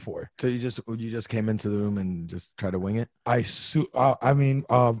like that before. So you just came into the room and just try to wing it?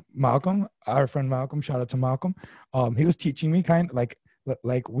 Malcolm, our friend Malcolm, shout out to Malcolm. He was teaching me kind of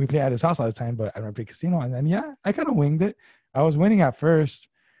like we play at his house all the time, but I don't play casino. And then yeah, I kind of winged it. I was winning at first,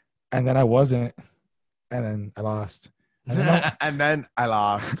 and then I wasn't, and then I lost. And then I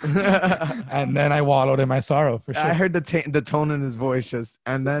lost. And then I wallowed in my sorrow for sure. I heard the tone in his voice just,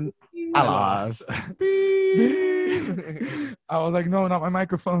 and then I lost. I was like, no, not my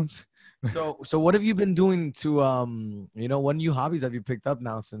microphones. So what have you been doing to what new hobbies have you picked up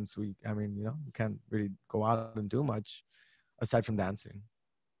now since we can't really go out and do much aside from dancing?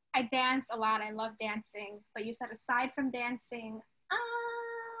 I dance a lot. I love dancing. But you said aside from dancing,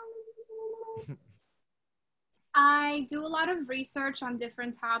 I do a lot of research on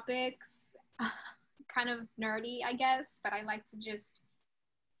different topics. Kind of nerdy, I guess, but I like to just,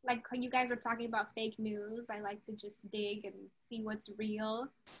 like you guys were talking about fake news, I like to just dig and see what's real.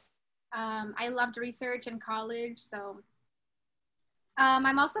 I loved research in college, so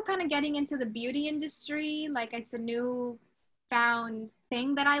I'm also kind of getting into the beauty industry. Like it's a new found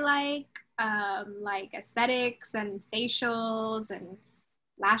thing that I like aesthetics and facials and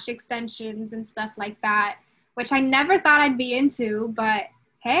lash extensions and stuff like that, which I never thought I'd be into, but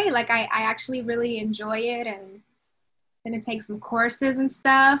hey, like I actually really enjoy it, and gonna take some courses and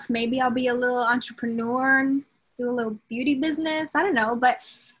stuff. Maybe I'll be a little entrepreneur and do a little beauty business. I don't know, but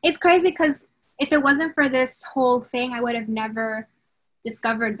it's crazy because if it wasn't for this whole thing, I would have never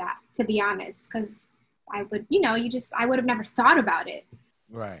discovered that, to be honest, because I would, I would have never thought about it.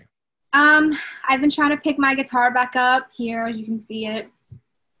 Right. I've been trying to pick my guitar back up here, as you can see it.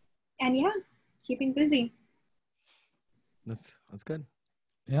 And yeah, keeping busy. That's good.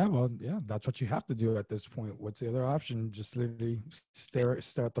 Yeah, well, yeah, that's what you have to do at this point. What's the other option? Just literally stare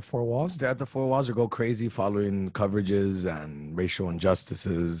at the four walls? Stare at the four walls or go crazy following coverages and racial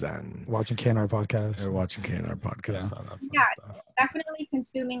injustices and Watching KNR podcast. or watching KNR podcast. Yeah. All that fun Yeah. stuff. Definitely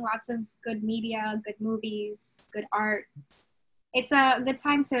consuming lots of good media, good movies, good art. It's a good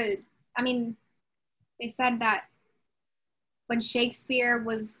time to, they said that when Shakespeare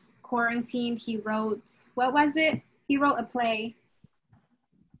was quarantined, he wrote, what was it? He wrote a play.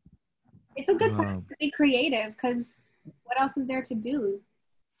 It's a good time to be creative because what else is there to do?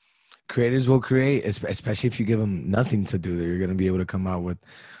 Creators will create, especially if you give them nothing to do. You're going to be able to come out with,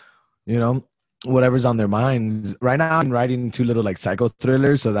 whatever's on their minds. Right now I'm writing two little like psycho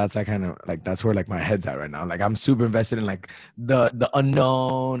thrillers, so that's that's where like my head's at right now. Like I'm super invested in like the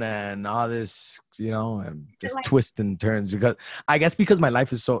unknown and all this, and just Like- twists and turns, because I guess because my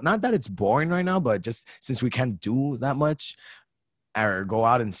life is so, not that it's boring right now, but just since we can't do that much or go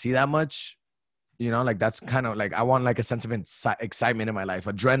out and see that much, like that's kind of like I want like a sense of excitement in my life,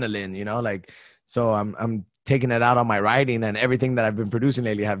 adrenaline, like, so I'm taking it out on my writing, and everything that I've been producing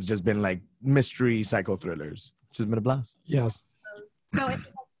lately has just been like mystery psycho thrillers. It's just been a blast. Yes. So it's like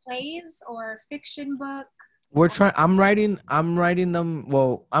plays or fiction book. I'm writing them.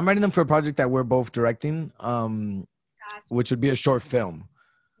 Well, I'm writing them for a project that we're both directing, Gotcha. which would be a short film.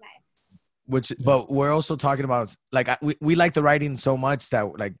 Nice. But we're also talking about like we like the writing so much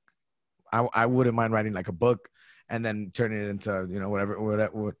that like I wouldn't mind writing like a book and then turning it into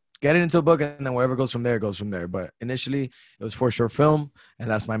whatever, get it into a book, and then wherever goes from there goes from there. But initially it was for a short film, and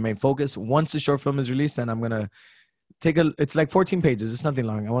that's my main focus. Once the short film is released, then I'm gonna it's like 14 pages. It's nothing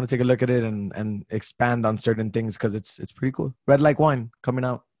long. I want to take a look at it and expand on certain things, because it's pretty cool. Red Like Wine coming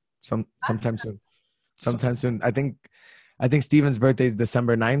out sometime soon. I think Steven's birthday is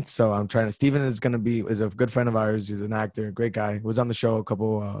December 9th. So I'm trying to, Steven is a good friend of ours. He's an actor, great guy. He was on the show a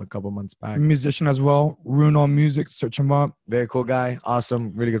couple months back. Musician as well. Runo Music, search him up. Very cool guy.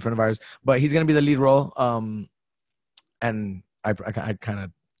 Awesome. Really good friend of ours. But he's going to be the lead role. And I kind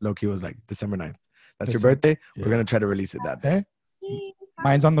of low-key was like December 9th. That's your birthday? Yeah. We're going to try to release it that day. Hey,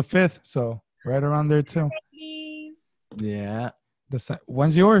 mine's on the 5th. So right around there too. Babies. Yeah.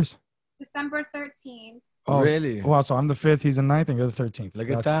 When's yours? December 13th. Oh, really? Wow. So I'm the 5th. He's the 9th, and you're the 13th.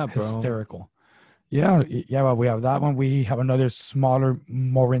 Look at That's that, bro. hysterical. Yeah. Well, we have that one. We have another smaller,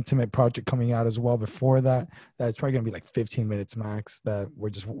 more intimate project coming out as well before that. That's probably going to be like 15 minutes max, that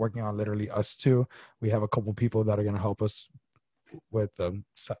we're just working on, literally us two. We have a couple people that are going to help us with, I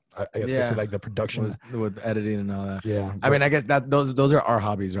guess, basically like the production. With editing and all that. Yeah. I mean, I guess that those are our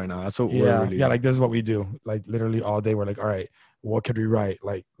hobbies right now. That's what we're really. Yeah, like this is what we do. Like literally all day we're like, all right, what could we write?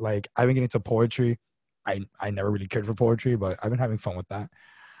 Like I've been getting into poetry. I never really cared for poetry, but I've been having fun with that.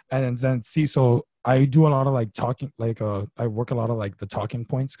 And then so I do a lot of like talking, like I work a lot of like the talking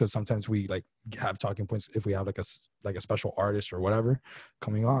points, because sometimes we like have talking points if we have like a special artist or whatever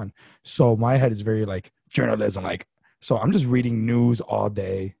coming on. So my head is very like journalism, like, so I'm just reading news all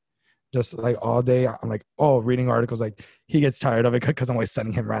day. Just like all day, I'm like, reading articles. Like he gets tired of it because I'm always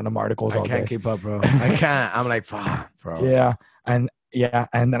sending him random articles all day. I can't keep up, bro. I can't. I'm like, fuck, bro. Yeah, and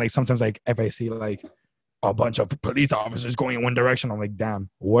then like sometimes like if I see like a bunch of police officers going in one direction, I'm like,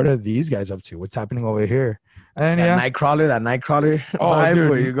 damn, what are these guys up to? What's happening over here? And that Nightcrawler vibe, dude.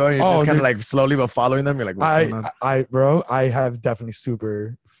 where you're just kind of like slowly but following them. You're like, what's going on? I have definitely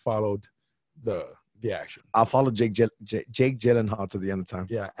super followed the action. I'll follow Jake Gyllenhaal to the end of time.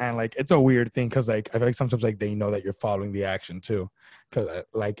 Yeah, and like it's a weird thing because like I feel like sometimes like they know that you're following the action too, because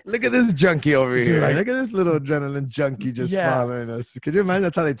like look at this junkie over here. Like, look at this little adrenaline junkie just following us. Could you imagine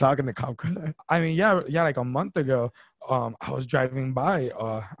that's how they talk in the cop car? I mean, yeah. Like a month ago, I was driving by.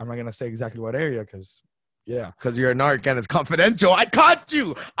 I'm not gonna say exactly what area because you're a narc and it's confidential. I caught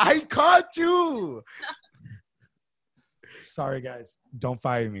you. Sorry, guys. Don't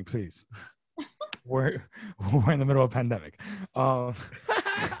fire me, please. We're in the middle of a pandemic.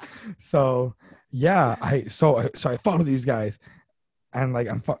 So yeah, I follow these guys, and like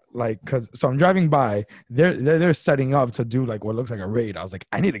I'm driving by. They're setting up to do like what looks like a raid. I was like,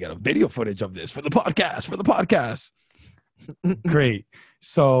 I need to get a video footage of this for the podcast. Great.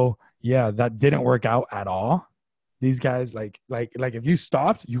 So yeah, that didn't work out at all. These guys like if you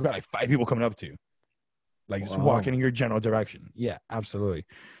stopped, you got like 5 people coming up to you, like just walking in your general direction. Yeah, absolutely.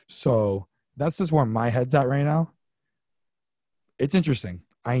 So that's just where my head's at right now. It's interesting.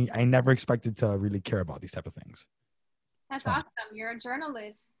 I never expected to really care about these type of things. That's awesome. You're a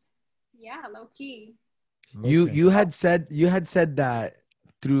journalist. Yeah, low key. You had said that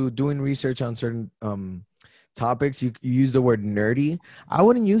through doing research on certain topics, you use the word nerdy. I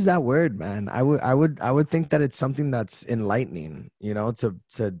wouldn't use that word, man. I would think that it's something that's enlightening,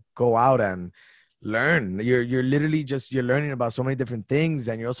 to go out and learn. You're literally you're learning about so many different things,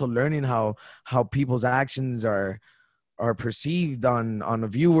 and you're also learning how people's actions are perceived on a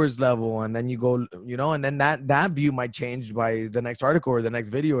viewer's level, and then you go, and then that view might change by the next article or the next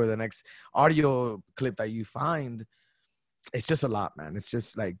video or the next audio clip that you find. It's just a lot, man. It's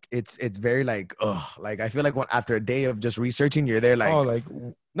just like it's very like like I feel like after a day of just researching, you're there like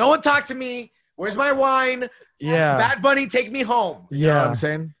no one talk to me. Where's my wine? Yeah, Bad Bunny, take me home. You know what I'm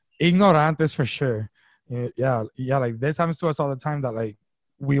saying? Ignorantes for sure. Yeah. Like this happens to us all the time, that like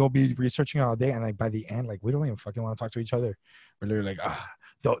we will be researching all day, and like by the end, like we don't even fucking want to talk to each other. We're literally like,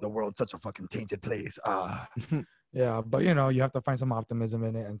 the world's such a fucking tainted place. Yeah, but you know, you have to find some optimism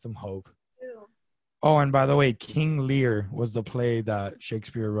in it and some hope. Too. Oh, and by the way, King Lear was the play that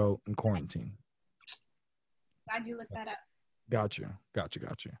Shakespeare wrote in quarantine. Glad you looked that up. Got you.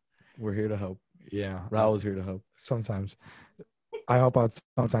 We're here to help. Yeah, Raul's here to help. sometimes I help out.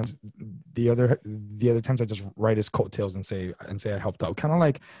 Sometimes the other times I just write his coattails and say I helped out, kind of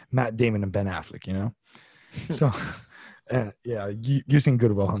like Matt Damon and Ben Affleck, you know. So, yeah, you seen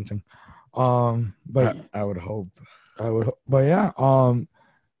Good Will Hunting, but I would hope. but yeah,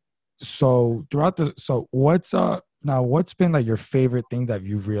 so what's been like your favorite thing that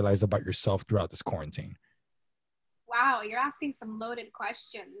you've realized about yourself throughout this quarantine? Wow, you're asking some loaded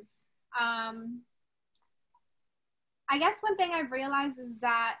questions. I guess one thing I've realized is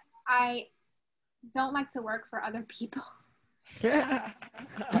that I don't like to work for other people.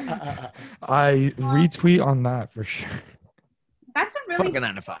 I retweet on that for sure. That's a really Fucking good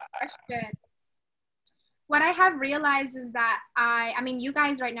 9 to 5. question. What I have realized is that I mean, you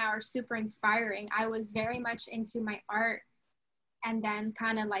guys right now are super inspiring. I was very much into my art, and then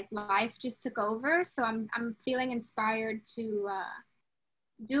kind of like life just took over. So I'm feeling inspired to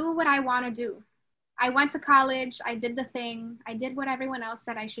do what I want to do. I went to college, I did the thing, I did what everyone else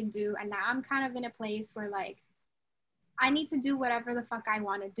said I should do, and now I'm kind of in a place where like I need to do whatever the fuck I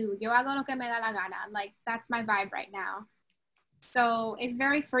want to do. Yo hago lo que me da la gana. Like that's my vibe right now. So it's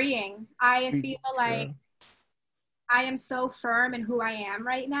very freeing. I feel like I am so firm in who I am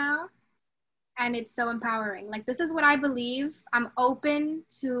right now, and it's so empowering. Like this is what I believe. I'm open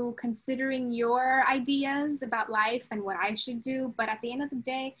to considering your ideas about life and what I should do, but at the end of the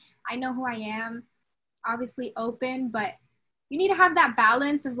day, I know who I am. Obviously open, but you need to have that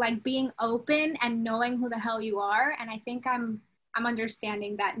balance of like being open and knowing who the hell you are, and I think I'm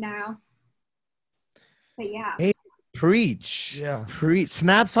understanding that now. But yeah. Hey, preach. Yeah. Preach.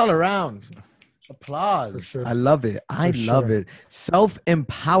 Snaps all around. Applause. For sure. I love it. I For love sure. it.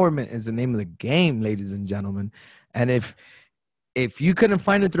 Self-empowerment is the name of the game, ladies and gentlemen. And if you couldn't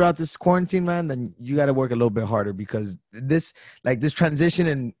find it throughout this quarantine, man, then you got to work a little bit harder, because this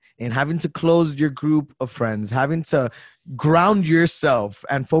transition and having to close your group of friends, having to ground yourself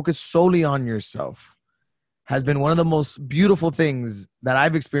and focus solely on yourself has been one of the most beautiful things that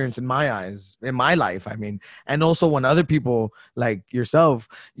I've experienced in my eyes, in my life. I mean, and also when other people like yourself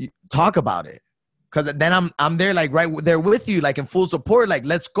talk about it. Because then I'm there, like right there with you, like in full support. Like,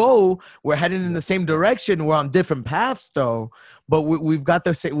 let's go. We're heading in the same direction. We're on different paths, though. But we've got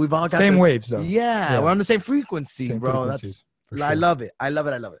the same. We've all got Same waves, though. Yeah, we're on the same frequency, Same bro. frequencies, for I sure. love it. I love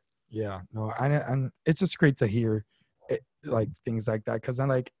it. I love it. Yeah, no, and it's just great to hear like things like that, because then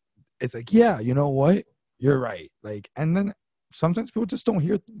like it's like, yeah, you know what, you're right. Like, and then sometimes people just don't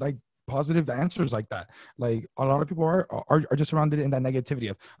hear like positive answers like that. Like a lot of people are just surrounded in that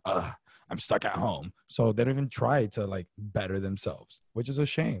negativity of I'm stuck at home, so they don't even try to like better themselves, which is a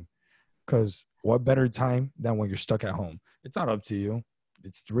shame, because what better time than when you're stuck at home? It's not up to you.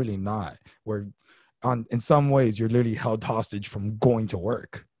 It's really not. In some ways you're literally held hostage from going to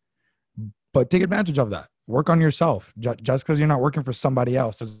work. But take advantage of that. Work on yourself. Just because you're not working for somebody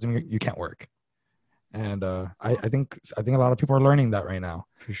else doesn't mean you can't work. And I think a lot of people are learning that right now.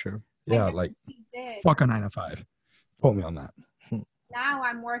 For sure. Yeah, like fuck a 9 to 5. Quote me on that. Now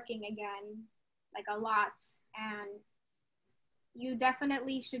I'm working again, like a lot, and you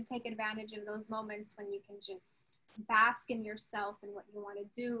definitely should take advantage of those moments when you can just bask in yourself and what you want to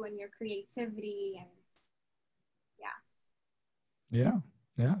do and your creativity, and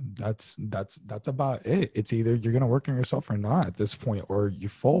Yeah, that's about it. It's either you're gonna work on yourself or not at this point, or you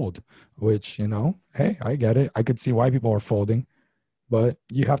fold. Which, you know, hey, I get it. I could see why people are folding, but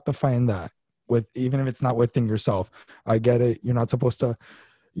you have to find that even if it's not within yourself. I get it. You're not supposed to,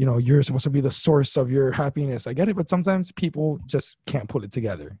 you know, you're supposed to be the source of your happiness. I get it, but sometimes people just can't put it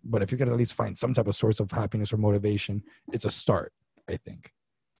together. But if you could at least find some type of source of happiness or motivation, it's a start, I think.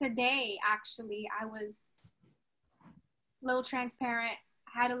 Today, actually, I was a little transparent.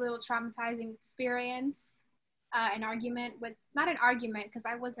 Had a little traumatizing experience, not an argument, because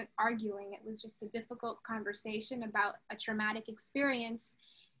I wasn't arguing. It was just a difficult conversation about a traumatic experience.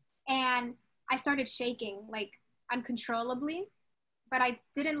 And I started shaking like uncontrollably, but I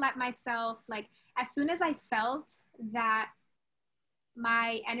didn't let myself, like, as soon as I felt that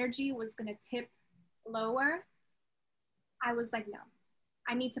my energy was going to tip lower, I was like, no,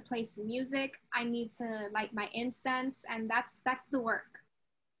 I need to play some music. I need to light my incense. And that's the work.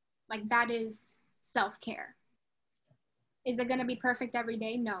 Like, that is self-care. Is it going to be perfect every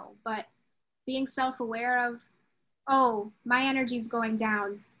day? No, but being self-aware of, oh, my energy's going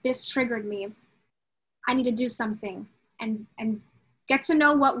down. This triggered me. I need to do something and get to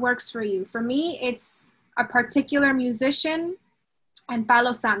know what works for you. For me, it's a particular musician and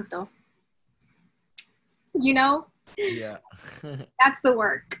Palo Santo. You know? Yeah. That's the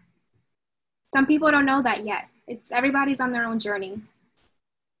work. Some people don't know that yet. Everybody's on their own journey.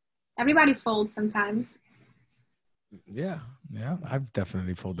 Everybody folds sometimes. Yeah. Yeah. I've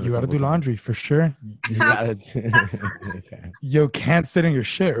definitely folded. You got to do laundry for sure. You gotta. You can't sit in your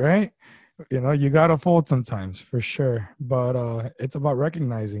shit, right? You know, you got to fold sometimes for sure. But it's about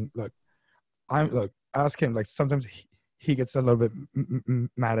recognizing, look, ask him, like sometimes he gets a little bit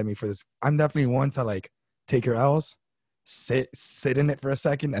mad at me for this. I'm definitely one to like take your L's, sit in it for a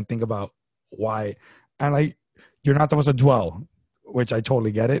second and think about why. And like, you're not supposed to dwell, which I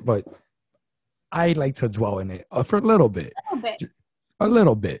totally get it, but I like to dwell in it for a little bit. A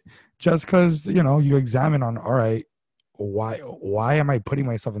little bit. Just because, you know, you examine on, all right, why am I putting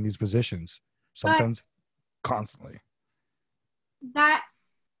myself in these positions? Sometimes constantly. That,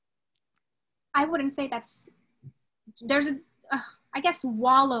 I wouldn't say I guess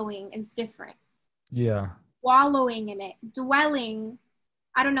wallowing is different. Yeah. Wallowing in it. Dwelling,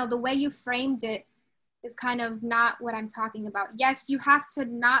 I don't know, the way you framed it is kind of not what I'm talking about. Yes, you have to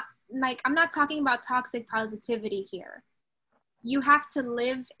not, like, I'm not talking about toxic positivity here. You have to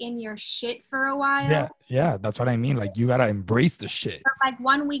live in your shit for a while. Yeah, that's what I mean. Like, you gotta embrace the shit. For like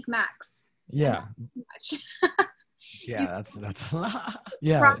 1 week max. Yeah. Yeah, that's a lot.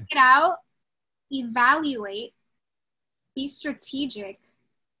 Yeah. Rock it out, evaluate, be strategic,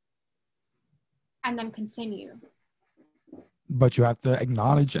 and then continue. But you have to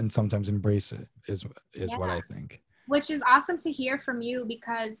acknowledge and sometimes embrace it is what I think. Which is awesome to hear from you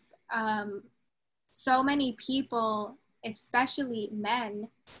because so many people, especially men,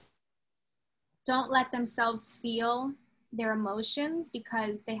 don't let themselves feel their emotions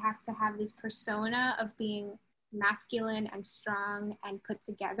because they have to have this persona of being masculine and strong and put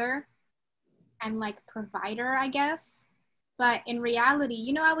together and like provider, I guess. But in reality,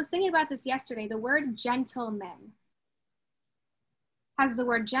 you know, I was thinking about this yesterday. The word gentleman has the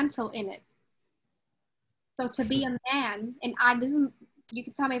word gentle in it. So to be a man, and you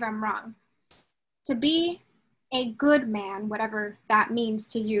can tell me if I'm wrong, to be a good man, whatever that means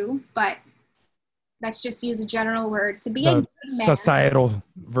to you, but let's just use a general word. To be a good man, societal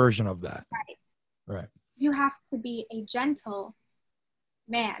version of that. Right. You have to be a gentle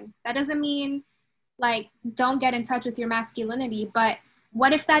man. That doesn't mean like don't get in touch with your masculinity, but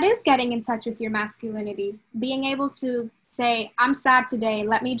what if that is getting in touch with your masculinity? Being able to say, I'm sad today,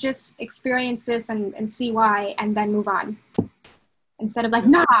 let me just experience this and see why, and then move on. Instead of like,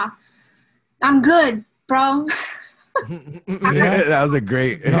 nah, I'm good, bro. Yeah. That was a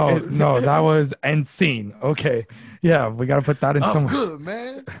great. No, that was end scene. Okay. Yeah, we got to put that in some. Good,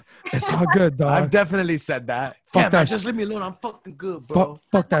 man. It's all good, dog. I've definitely said that. Fuck yeah, that man, just leave me alone. I'm fucking good, bro.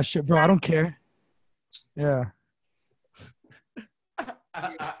 Fuck that shit, bro. I don't care. Yeah.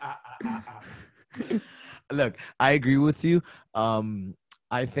 Look, I agree with you.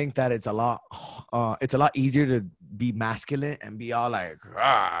 I think that it's a lot easier to be masculine and be all like,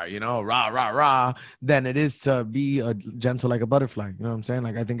 rah, you know, rah, rah, rah, than it is to be gentle like a butterfly. You know what I'm saying?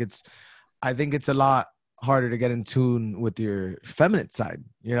 Like, I think it's a lot harder to get in tune with your feminine side,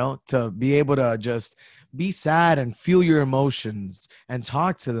 you know, to be able to just be sad and feel your emotions and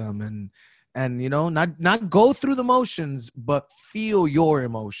talk to them and you know, not go through the motions, but feel your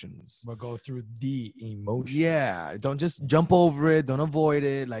emotions. But go through the emotion. Yeah. Don't just jump over it. Don't avoid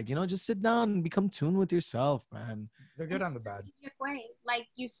it. Like, you know, just sit down and become tuned with yourself, man. The good and the bad. Way. Like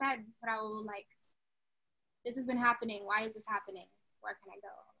you said, Raul, like, this has been happening. Why is this happening? Where can I go?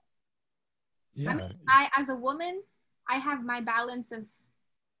 Yeah. I mean, I, as a woman, I have my balance of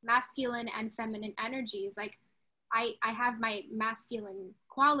masculine and feminine energies. Like, I have my masculine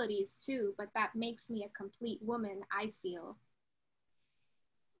qualities too, but that makes me a complete woman, I feel.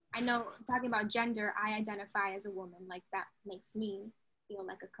 I know, talking about gender, I identify as a woman. Like, that makes me feel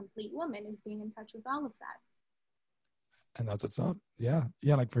like a complete woman, is being in touch with all of that. And that's what's up. Yeah.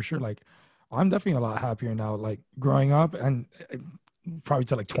 Yeah, like for sure. Like, I'm definitely a lot happier now. Like, growing up and probably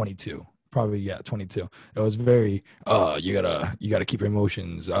till like 22. Probably, yeah, 22. It was very, you gotta keep your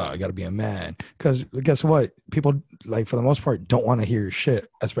emotions. You gotta be a man. Because guess what? People, like, for the most part, don't want to hear your shit,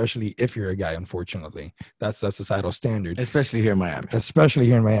 especially if you're a guy, unfortunately. That's a societal standard. Especially here in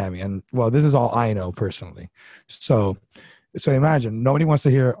Miami. And, well, this is all I know personally. So imagine, nobody wants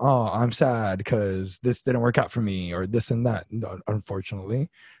to hear, oh, I'm sad because this didn't work out for me or this and that, unfortunately.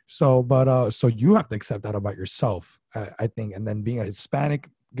 So you have to accept that about yourself, I think. And then being a Hispanic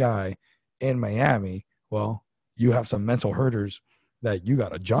guy in Miami, well, you have some mental hurdles that you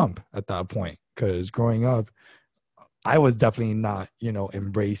got to jump at that point, because growing up, I was definitely not,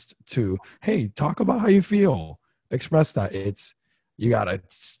 embraced to, hey, talk about how you feel, express that. It's you gotta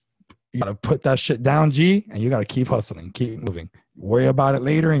put that shit down, G, and you gotta keep hustling, keep moving. Worry about it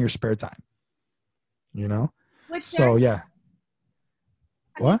later in your spare time. Which So yeah.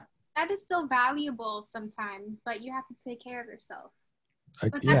 What? That is still valuable sometimes, but you have to take care of yourself.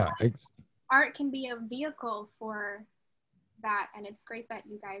 Art can be a vehicle for that, and it's great that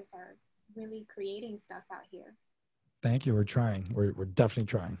you guys are really creating stuff out here. Thank you. We're trying. We're definitely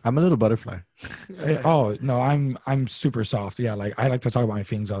trying. I'm a little butterfly. Oh no, I'm super soft. Yeah, like I like to talk about my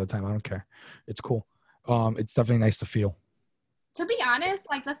feelings all the time. I don't care. It's cool. It's definitely nice to feel. To be honest,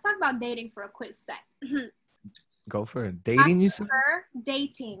 like let's talk about dating for a quick sec. Go for it. Dating, you said?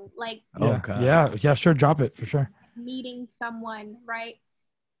 Dating, like yeah, sure. Drop it for sure. Meeting someone, right?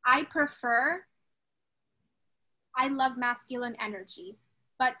 I love masculine energy,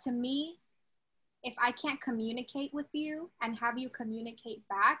 but to me, if I can't communicate with you and have you communicate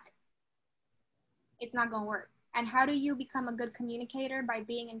back, it's not going to work. And how do you become a good communicator? By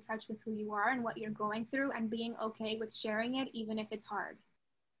being in touch with who you are and what you're going through and being okay with sharing it, even if it's hard,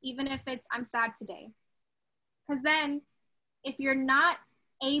 even if it's, I'm sad today. Because then if you're not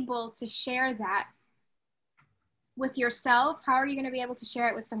able to share that with yourself, how are you going to be able to share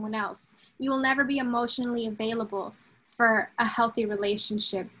it with someone else? You will never be emotionally available for a healthy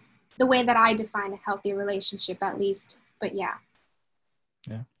relationship, the way that I define a healthy relationship, at least. But yeah.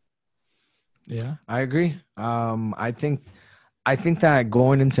 I agree. I think that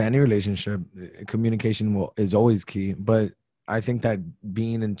going into any relationship, communication is always key. But I think that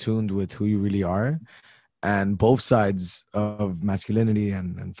being in tune with who you really are, and both sides of masculinity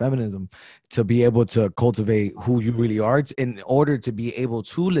and feminism, to be able to cultivate who you really are in order to be able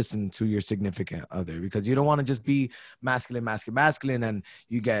to listen to your significant other, because you don't want to just be masculine, and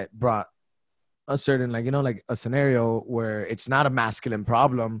you get brought a certain, like a scenario where it's not a masculine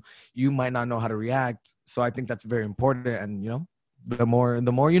problem, you might not know how to react. So I think that's very important. And, the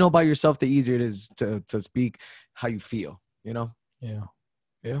more you know about yourself, the easier it is to speak how you feel, Yeah.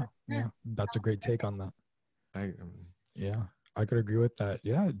 That's a great take on that. I could agree with that.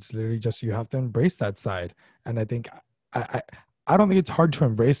 Yeah, it's literally just you have to embrace that side. And I think I don't think it's hard to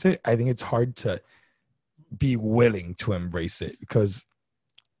embrace it. I think it's hard to be willing to embrace it, because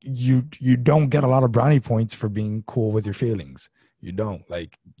you don't get a lot of brownie points for being cool with your feelings. You don't.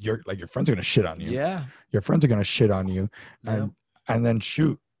 Your friends are gonna shit on you. Yeah, your friends are gonna shit on you, and then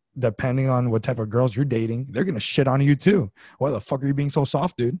shoot, depending on what type of girls you're dating, they're gonna shit on you too. Why the fuck are you being so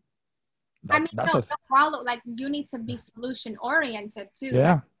soft, dude? Follow, you need to be solution oriented too.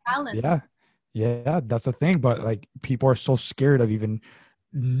 Yeah. Balance. Yeah, that's the thing. But people are so scared of even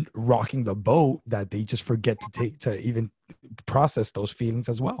rocking the boat that they just forget to even process those feelings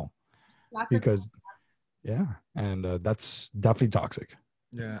as well. And that's definitely toxic.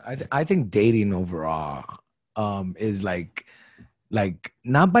 Yeah, I think dating overall is like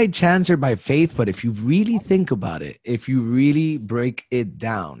not by chance or by faith, but if you really think about it, if you really break it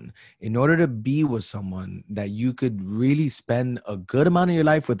down, in order to be with someone that you could really spend a good amount of your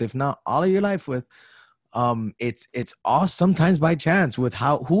life with, if not all of your life with, it's all sometimes by chance with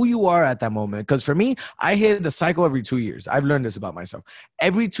who you are at that moment. Because for me, I hit a cycle every 2 years. I've learned this about myself.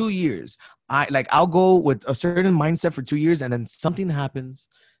 Every 2 years, I'll go with a certain mindset for 2 years, and then something happens.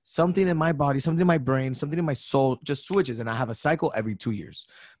 Something in my body, something in my brain, something in my soul just switches, and I have a cycle every 2 years.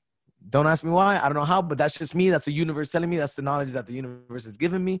 Don't ask me why. I don't know how, but that's just me. That's the universe telling me. That's the knowledge that the universe has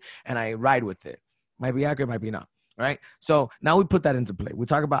given me, and I ride with it. Might be accurate, might be not. Right? So now we put that into play. We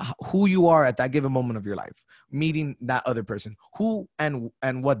talk about who you are at that given moment of your life, meeting that other person, who and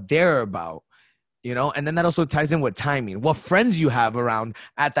what they're about. And then that also ties in with timing. What friends you have around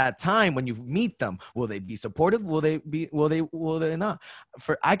at that time when you meet them. Will they be supportive? Will they not?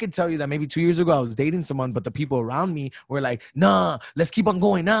 I could tell you that maybe 2 years ago I was dating someone, but the people around me were like, nah, let's keep on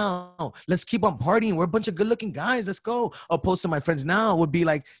going now. Let's keep on partying. We're a bunch of good looking guys. Let's go. Opposed to my friends now would be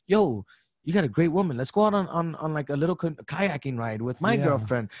like, yo, you got a great woman. Let's go out on like a little kayaking ride with my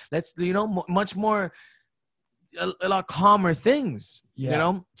girlfriend. Let's, much more, a lot calmer things,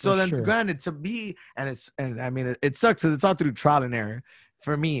 so then granted to be, and I mean, it sucks because it's all through trial and error.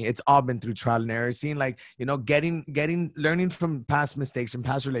 For me, it's all been through trial and error, seeing learning from past mistakes and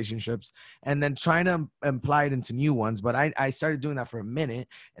past relationships, and then trying to apply it into new ones. But I started doing that for a minute,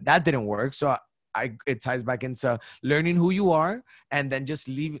 and that didn't work. So it ties back into learning who you are, and then just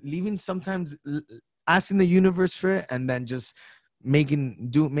leaving sometimes, asking the universe for it, and then just making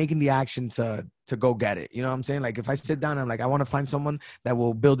the action to go get it. You know what I'm saying? Like if I sit down and I'm like, I want to find someone that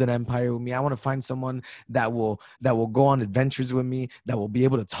will build an empire with me. I want to find someone that will go on adventures with me, that will be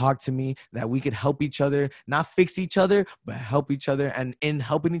able to talk to me, that we could help each other, not fix each other, but help each other. And in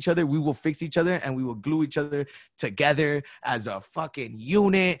helping each other, we will fix each other and we will glue each other together as a fucking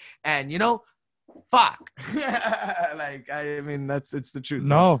unit. And you know, fuck. Like I mean, it's the truth.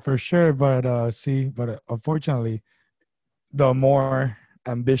 No, for sure. But unfortunately, the more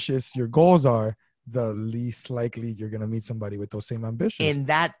ambitious your goals are, the least likely you're gonna meet somebody with those same ambitions. In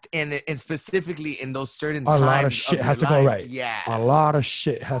that, and specifically in those certain a times, lot of shit has to go right. Yeah, a lot of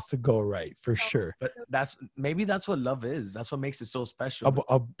shit has to go right for sure. But that's what love is. That's what makes it so special.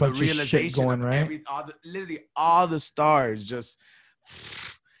 A bunch of shit going right. Literally all the stars just,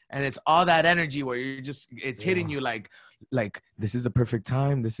 and it's all that energy where you're just, it's hitting you like this is a perfect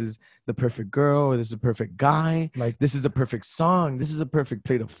time, this is the perfect girl, or this is a perfect guy, like this is a perfect song, this is a perfect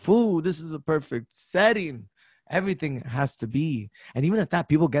plate of food, this is a perfect setting. Everything has to be. And even at that,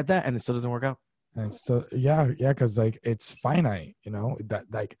 people get that and it still doesn't work out. And so yeah, because like it's finite, you know, that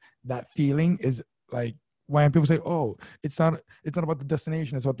like that feeling is like when people say, oh, it's not about the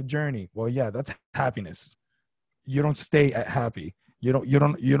destination, it's about the journey. Well, yeah, that's happiness. You don't stay at happy. You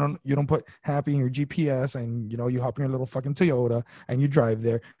don't put happy in your GPS and, you know, you hop in your little fucking Toyota and you drive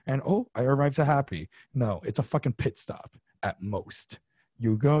there and, oh, I arrived to happy. No, it's a fucking pit stop at most.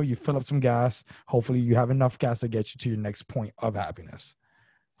 You go, you fill up some gas. Hopefully you have enough gas to get you to your next point of happiness.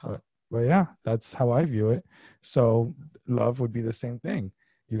 But yeah, that's how I view it. So love would be the same thing.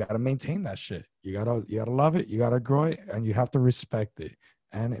 You got to maintain that shit. You got to love it. You got to grow it, and you have to respect it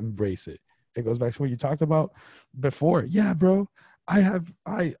and embrace it. It goes back to what you talked about before. Yeah, bro. I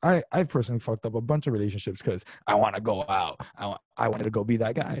personally fucked up a bunch of relationships because I want to go out. I wanted to go be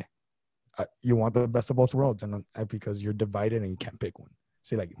that guy. You want the best of both worlds, and because you're divided and you can't pick one.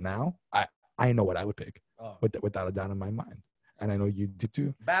 See, like now, I know what I would pick without a doubt in my mind, and I know you do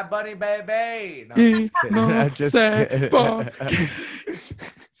too. Bad Bunny, baby. No, I'm just kidding.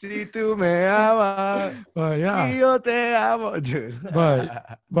 Si tú me amas, yo te amo, dude.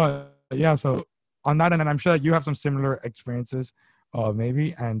 But yeah, so on that end, and I'm sure that you have some similar experiences,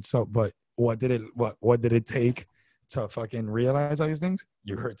 maybe. And so, but what did it take to fucking realize all these things?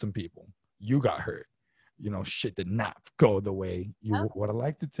 You hurt some people. You got hurt. You know, shit did not go the way you would have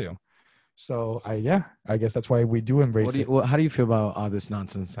liked it to. So I guess that's why we do embrace it. How do you feel about all this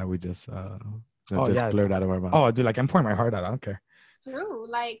nonsense that we just blurred out of our mouth? Oh, dude, like I'm pouring my heart out. I don't care. True.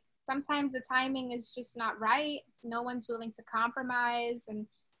 Like sometimes the timing is just not right. No one's willing to compromise, and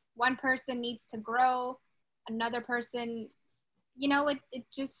one person needs to grow. Another person, you know, it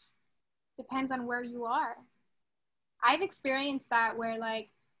just depends on where you are. I've experienced that where like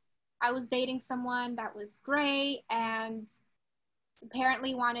I was dating someone that was great and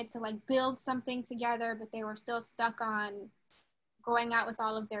apparently wanted to like build something together, but they were still stuck on going out with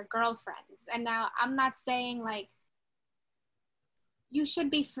all of their girlfriends. And now I'm not saying like you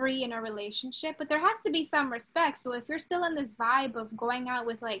should be free in a relationship, but there has to be some respect. So if you're still in this vibe of going out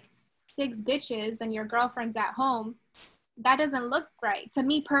with like 6 bitches and your girlfriend's at home, that doesn't look right to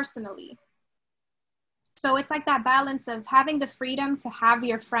me personally. So it's like that balance of having the freedom to have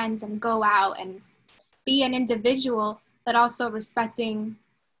your friends and go out and be an individual, but also respecting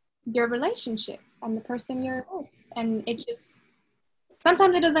your relationship and the person you're with. And it just,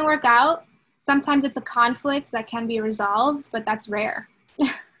 sometimes it doesn't work out. Sometimes it's a conflict that can be resolved, but that's rare.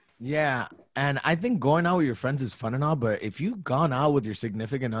 Yeah. And I think going out with your friends is fun and all, but if you've gone out with your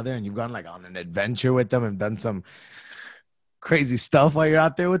significant other and you've gone like on an adventure with them and done some crazy stuff while you're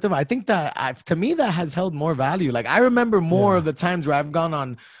out there with them, I think that to me that has held more value. Like I remember more of the times where I've gone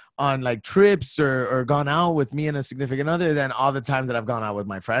on like trips or gone out with me and a significant other than all the times that I've gone out with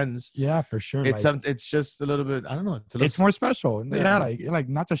my friends. Yeah, for sure. It's it's just a little bit, I don't know. It's more special. Yeah, like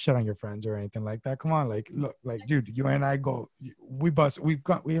not to shit on your friends or anything like that. Come on, like look, like dude, you and I go, we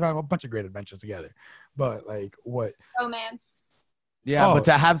have a bunch of great adventures together. But like what? Romance. Yeah, but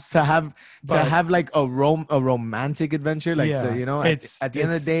to have like a romantic adventure, like you know, at the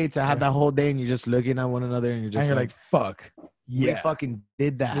end of the day, to have that whole day and you're just looking at one another and you're just like fuck. Yeah, we fucking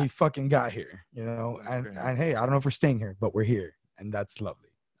did that. We fucking got here, you know. And hey, I don't know if we're staying here, but we're here, and that's lovely.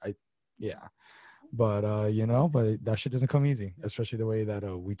 But you know, but that shit doesn't come easy, especially the way that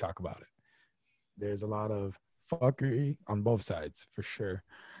we talk about it. There's a lot of fuckery on both sides for sure,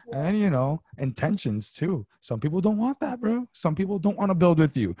 and you know, intentions too. Some people don't want that, bro. Some people don't want to build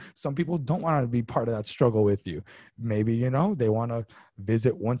with you. Some people don't want to be part of that struggle with you. Maybe you know they want to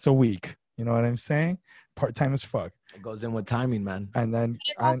visit once a week. You know what I'm saying? Part-time as fuck. It goes in with timing, man. And then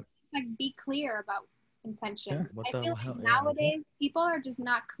it's also like be clear about intentions. What I the feel hell? like Yeah. nowadays people are just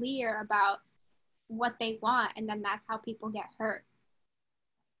not clear about what they want, and then that's how people get hurt.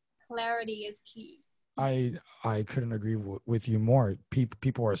 Clarity is key. I couldn't agree with you more.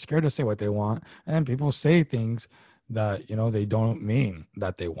 People are scared to say what they want, and people say things that they don't mean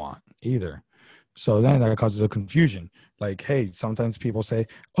that they want either. So then that causes a confusion. Like, hey, sometimes people say,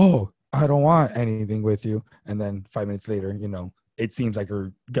 "Oh, I don't want anything with you," and then 5 minutes later, it seems like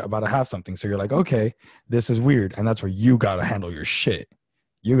you're about to have something. So you're like, "Okay, this is weird," and that's where you gotta handle your shit.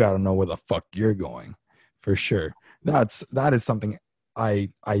 You gotta know where the fuck you're going, for sure. That is something I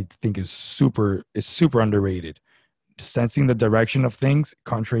think is super underrated. Sensing the direction of things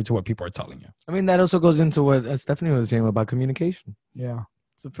contrary to what people are telling you. I mean, that also goes into what Stephanie was saying about communication. Yeah.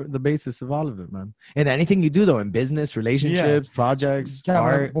 It's the basis of all of it, man. And anything you do, though, in business, relationships, projects,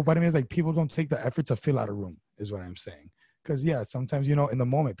 art. But what I mean is, like, people don't take the effort to fill out a room, is what I'm saying. Because, sometimes, in the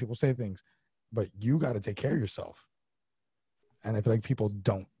moment, people say things, but you got to take care of yourself. And I feel like people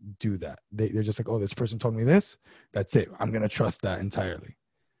don't do that. They're just like, oh, this person told me this. That's it. I'm going to trust that entirely.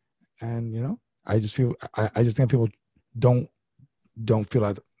 And, I just think people don't fill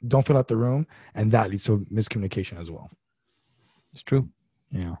out the room, and that leads to miscommunication as well. It's true.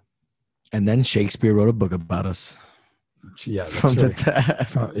 Yeah. And then Shakespeare wrote a book about us. Yeah,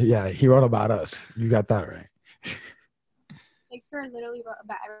 that's right. Yeah, he wrote about us. You got that right. Shakespeare literally wrote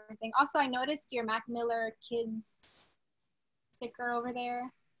about everything. Also, I noticed your Mac Miller kids sticker over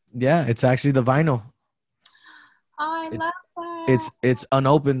there. Yeah, it's actually the vinyl. Oh, I love that. It's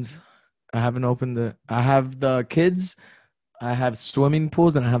unopened. I haven't opened it. I have the kids, I have swimming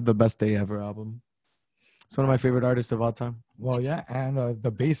pools, and I have the Best Day Ever album. It's one of my favorite artists of all time. Well, yeah, and the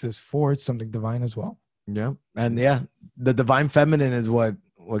basis for It's Something Divine as well. Yeah, and the Divine Feminine is what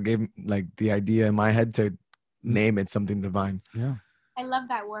gave like the idea in my head to name it Something Divine. Yeah, I love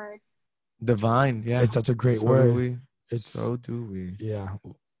that word. Divine, yeah, it's such a great so word. So do we. Yeah,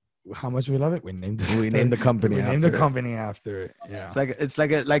 how much we love it. We named it. We named the company. We named the company after it. Yeah, it's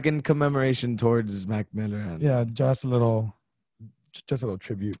like in commemoration towards Mac Miller. And, yeah, just a little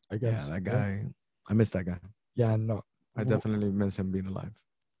tribute, I guess. Yeah, that guy. I miss that guy. Yeah, no, I definitely miss him being alive.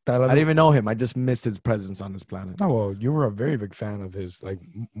 I didn't even know him. I just missed his presence on this planet. Oh, well, you were a very big fan of his, like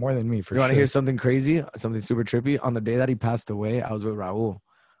more than me, for sure. You want to hear something crazy? Something super trippy? On the day that he passed away, I was with Raul.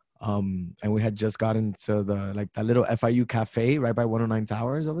 And we had just gotten to that little FIU cafe right by 109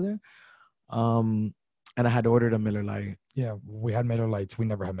 Towers over there. And I had ordered a Miller Lite. Yeah, we had Miller Lights. We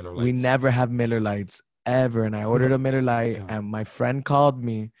never had Miller Lights. We never have Miller Lights ever. And I ordered a Miller Lite, and my friend called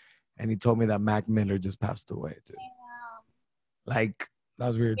me, and he told me that Mac Miller just passed away, dude. Like, that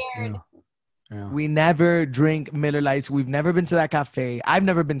was weird. Yeah. We never drink Miller Lights. We've never been to that cafe. I've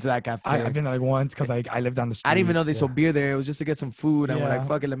never been to that cafe. I've been there like once because I lived down the street. I didn't even know they sold beer there. It was just to get some food. And we're like,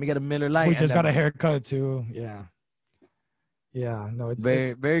 fuck it, let me get a Miller Lite. We just got a haircut too. Yeah. Yeah. No, it's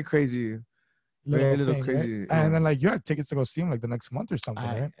very crazy. Very little crazy. Right? Yeah. And then you had tickets to go see him the next month or something,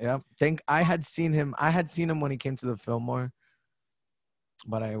 right? Yeah. I had seen him when he came to the Fillmore.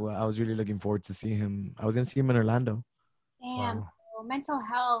 But I was really looking forward to see him. I was gonna see him in Orlando. Damn. Wow. Mental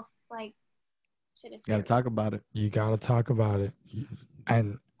health, shit is. You gotta talk about it. You gotta talk about it,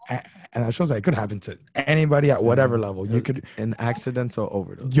 and that shows that it could happen to anybody at whatever level. You could an accidental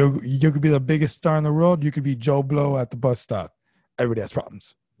overdose. You could be the biggest star in the world. You could be Joe Blow at the bus stop. Everybody has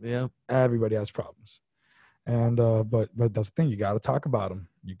problems. Yeah, everybody has problems, and but that's the thing. You gotta talk about them.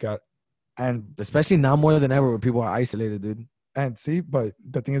 And especially now more than ever, where people are isolated, dude. And see, but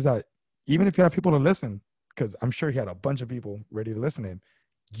the thing is that even if you have people to listen, because I'm sure he had a bunch of people ready to listen to him,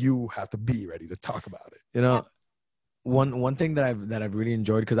 you have to be ready to talk about it. One thing that I've really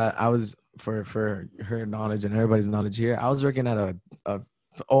enjoyed, because I was for her knowledge and everybody's knowledge here, I was working at a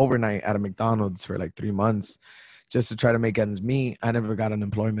overnight at a McDonald's for 3 months just to try to make ends meet. I never got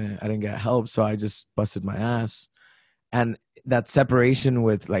unemployment. I didn't get help, so I just busted my ass. And that separation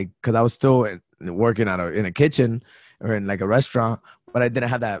with because I was still working in a kitchen or in a restaurant, but I didn't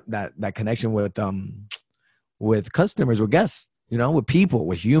have that connection with customers, with guests, with people,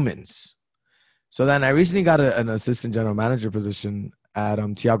 with humans. So then I recently got an assistant general manager position at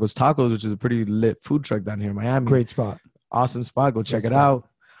Tiago's Tacos, which is a pretty lit food truck down here in Miami. Great spot. Awesome spot. Go check it out.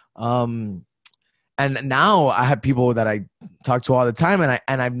 And now I have people that I talk to all the time, and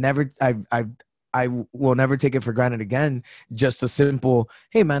I will never take it for granted again. Just a simple,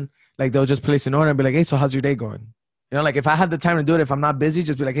 hey man, they'll just place an order and be like, hey, so how's your day going? If I have the time to do it, if I'm not busy,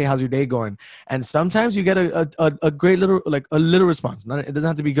 just be like, hey, how's your day going? And sometimes you get a great little, a little response. It doesn't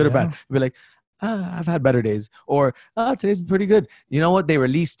have to be good or bad. Be like, I've had better days. Or, today's pretty good. You know what? They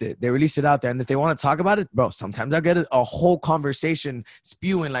released it. They released it out there. And if they want to talk about it, bro, sometimes I'll get a whole conversation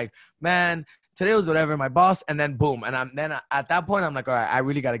spewing man, today was whatever, my boss, and then boom. And at that point, I'm like, all right, I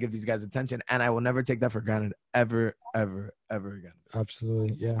really got to give these guys attention. And I will never take that for granted ever, ever, ever again.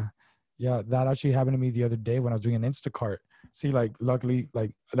 Absolutely. Yeah. Yeah. That actually happened to me the other day when I was doing an Instacart. See, like, luckily,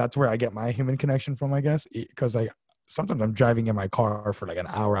 like, that's where I get my human connection from, I guess. Because, like, sometimes I'm driving in my car for like an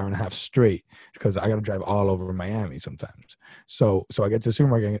hour and a half straight because I got to drive all over Miami sometimes. So I get to the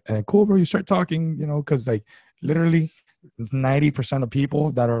supermarket and cool, bro, you start talking, you know, because like literally 90% of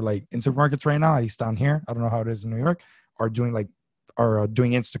people that are like in supermarkets right now, at least down here, I don't know how it is in New York, are doing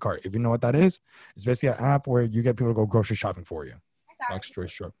Instacart. If you know what that is, it's basically an app where you get people to go grocery shopping for you. Like straight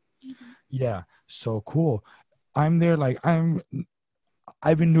shop. Yeah. So cool. I'm there, like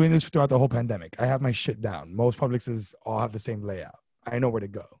I've been doing this throughout the whole pandemic. I have my shit down. Most Publixes all have the same layout. I know where to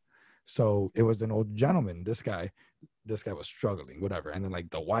go. So it was an old gentleman. This guy was struggling, whatever. And then like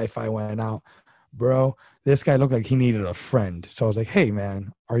the Wi-Fi went out. Bro, this guy looked like he needed a friend. So I was like, hey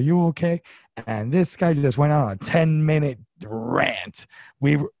man, are you okay? And this guy just went out on a 10-minute rant.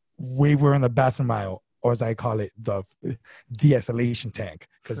 We were in the bathroom aisle, or as I call it, the de-escalation tank,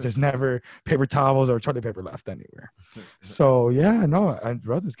 because there's never paper towels or toilet paper left anywhere. So yeah, no, and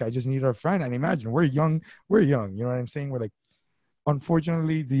bro, this guy just needed a friend. And imagine we're young, you know what I'm saying? We're like,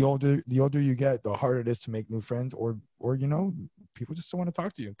 unfortunately, the older you get, the harder it is to make new friends, or you know, people just don't want to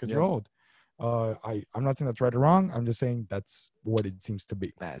talk to you because you're old. I'm not saying that's right or wrong. I'm just saying that's what it seems to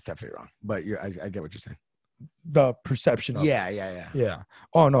be. Nah, it's definitely wrong. But I get what you're saying. The perception of yeah.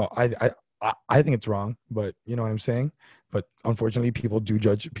 Oh no, I think it's wrong, but you know what I'm saying? But unfortunately, people do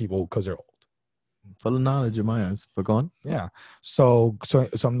judge people because they're old. Full of knowledge in my eyes. But go on. Yeah. So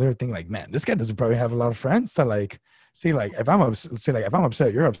I'm there thinking like, man, this guy doesn't probably have a lot of friends to like see. Like if I'm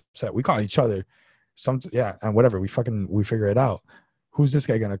upset, you're upset. We call each other. And whatever. We figure it out. Who's this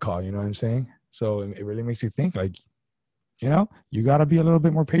guy gonna call? You know what I'm saying? So it really makes you think like, you know, you gotta be a little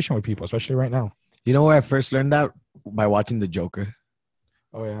bit more patient with people, especially right now. You know where I first learned that? By watching The Joker.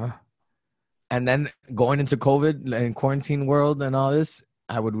 Oh yeah. And then going into COVID and quarantine world and all this,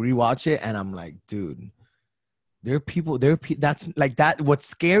 I would rewatch it and I'm like, dude, that's like that. What's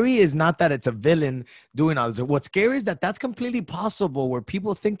scary is not that it's a villain doing all this. What's scary is that that's completely possible, where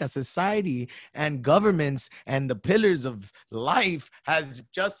people think that society and governments and the pillars of life has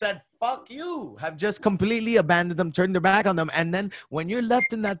just said, fuck you, have just completely abandoned them, turned their back on them. And then when you're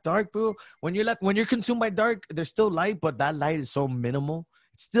left in that dark, bro, when you're consumed by dark, there's still light, but that light is so minimal.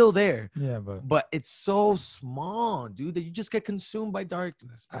 It's still there. Yeah, but it's so small, dude, that you just get consumed by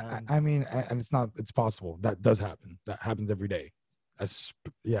darkness, man. I mean, and it's possible. That does happen. That happens every day.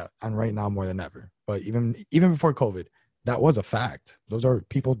 And right now more than ever. But even before COVID, that was a fact. Those are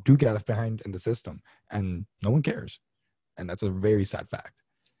people do get left behind in the system and no one cares. And that's a very sad fact.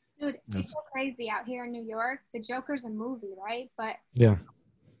 Dude, it's so crazy out here in New York. The Joker's a movie, right? But yeah,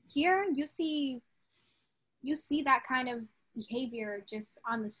 here you see that kind of behavior just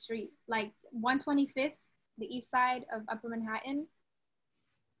on the street. Like 125th, the east side of Upper Manhattan,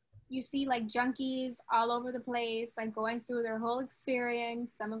 you see like junkies all over the place, like going through their whole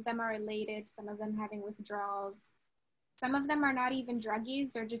experience. Some of them are elated, some of them having withdrawals. Some of them are not even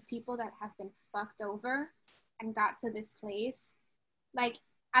druggies. They're just people that have been fucked over and got to this place. Like,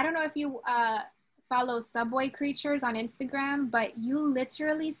 I don't know if you follow Subway Creatures on Instagram, but you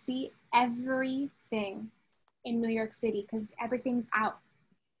literally see everything in New York City because everything's out.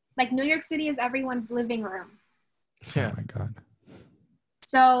 Like, New York City is everyone's living room. Yeah. Oh my God.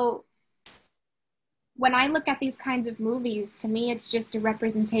 So when I look at these kinds of movies, to me, it's just a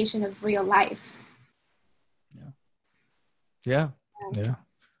representation of real life. Yeah.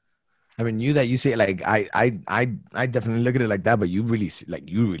 I mean, you see it, like I definitely look at it like that, but you really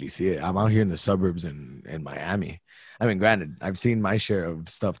see it. I'm out here in the suburbs in Miami. I mean, granted, I've seen my share of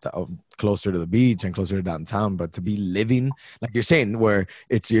stuff that closer to the beach and closer to downtown, but to be living, like you're saying, where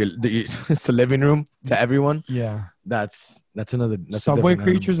it's it's the living room to everyone. Yeah, that's another Subway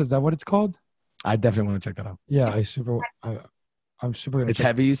Creatures. Is that what it's called? I definitely want to check that out. Yeah, I'm super. It's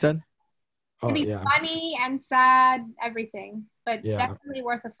heavy, you said. It can be funny and sad, everything, but definitely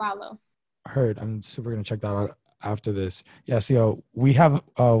worth a follow. Heard. I'm super gonna check that out after this. Yeah, so we have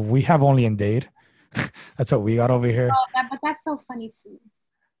only in Dade. That's what we got over here. Oh, but that's so funny too.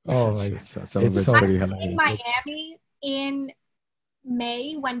 Oh my God. Some of it's pretty hilarious. In Miami in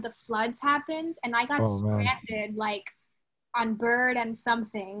May when the floods happened, and I got stranded like on Bird and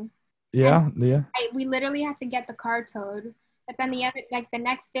something. Yeah, and yeah. We literally had to get the car towed. But then the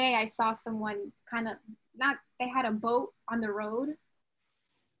next day I saw someone they had a boat on the road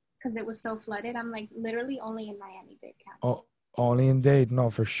because it was so flooded. I'm like, literally only in Miami-Dade County. Oh, only in Dade, no,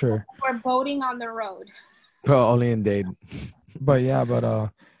 for sure. We're boating on the road. Bro, only in Dade. But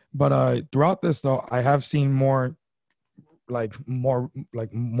But throughout this though, I have seen more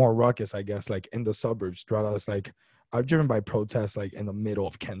ruckus, I guess, like in the suburbs throughout this. Like I've driven by protests like in the middle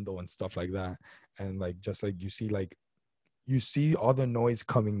of Kendall and stuff like that. And like just like you see all the noise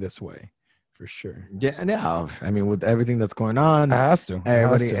coming this way for sure. Yeah. I mean, with everything that's going on, It has to.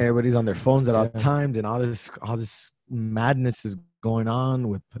 everybody's on their phones at all Yeah. times, and all this madness is going on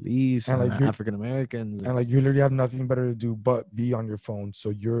with police And, and, like, you're- African Americans. And like you literally have nothing better to do but be on your phone. So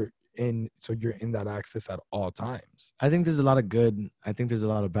you're in that access at all times. I think there's a lot of good. I think there's a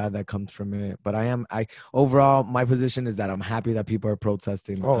lot of bad that comes from it. But overall, my position is that I'm happy that people are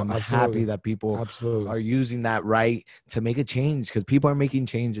protesting. Oh, I'm absolutely. happy that people Absolutely. are using that right to make a change, because people are making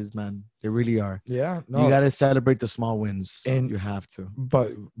changes, man. They really are. Yeah. No. You got to celebrate the small wins. And- You have to.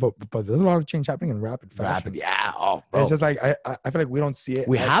 but there's a lot of change happening in rapid fashion. Yeah. Oh, bro. It's just like I feel like we don't see it.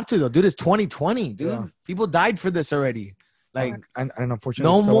 We have to though, dude. It's 2020, dude. Yeah. People died for this already. Like and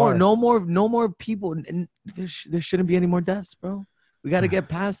unfortunately no still more, are. no more people. And there shouldn't be any more deaths, bro. We got to get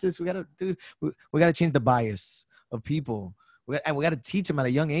past this. We got to change the bias of people. We got to teach them at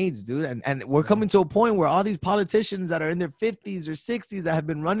a young age, dude. And we're coming to a point where all these politicians that are in their 50s or 60s that have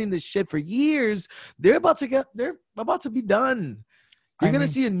been running this shit for years, they're about to be done. You're going to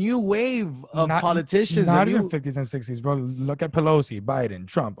see a new wave of politicians. Not even 50s and 60s, bro. Look at Pelosi, Biden,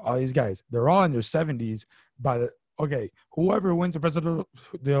 Trump, all these guys. They're all in their 70s. Whoever wins the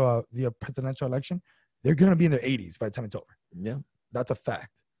presidential election, they're going to be in their 80s by the time it's over. Yeah. That's a fact.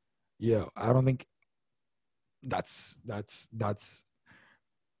 Yeah, I don't think that's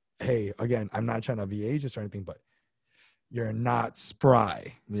hey, again, I'm not trying to be ageist or anything, but you're not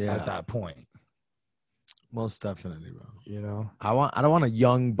spry at that point. Most definitely, bro. You know, I don't want a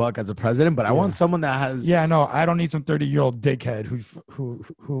young buck as a president, but I want someone that has. Yeah, no, I don't need some 30-year-old dickhead who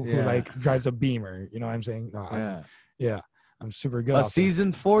like drives a Beamer. You know what I'm saying? No, I'm super good. A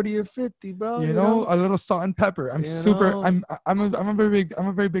seasoned 40 or 50, bro. You know, a little salt and pepper. I'm a very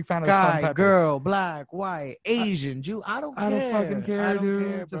big fan of salt and guy, pepper. girl, black, white, Asian, Jew. I don't fucking care, dude.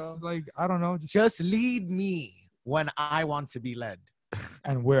 Care, just like I don't know. Just lead me when I want to be led.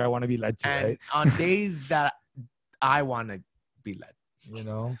 And where I want to be led to, and right? on days that I want to be led. You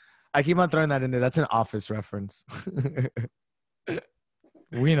know? I keep on throwing that in there. That's an Office reference.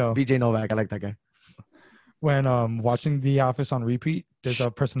 We know. BJ Novak. I like that guy. When watching The Office on repeat, there's a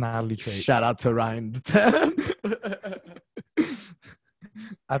personality trait. Shout out to Ryan.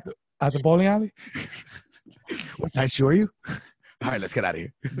 At the bowling alley? What's I sure you? All right, let's get out of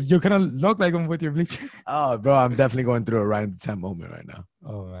here. You kind of look like him with your bleach. Oh, bro, I'm definitely going through a Ryan the 10 moment right now.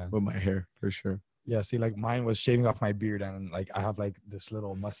 Oh, man. With my hair, for sure. Yeah, see, like mine was shaving off my beard, and like I have like this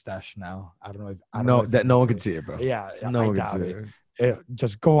little mustache now. I don't know if no one can see it, bro. Yeah, no one can see it. Yeah,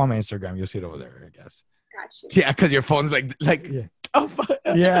 just go on my Instagram, you'll see it over there, I guess. Got you. Yeah, because your phone's like yeah. Oh,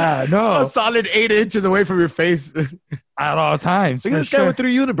 yeah, no, a solid 8 inches away from your face at all times. Look at this guy with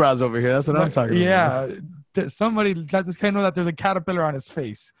 3 unibrows over here. That's what I'm talking about. Yeah, somebody let this guy know that there's a caterpillar on his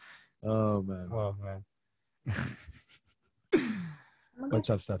face. Oh man. What's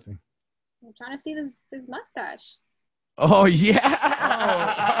up, Stephanie? I'm trying to see this mustache. Oh yeah.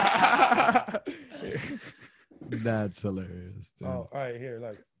 That's hilarious, dude. Oh, all right, here,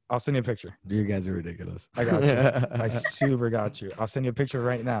 look. I'll send you a picture. You guys are ridiculous. I got you. I super got you. I'll send you a picture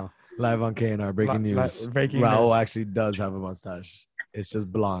right now. Live on KNR, breaking news. Breaking Raul news. actually does have a mustache. It's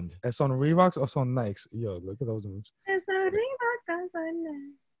just blonde. It's on Reeboks, also on Nikes. Yo, look at those moves.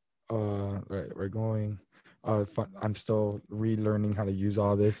 Right, we're going. I'm still relearning how to use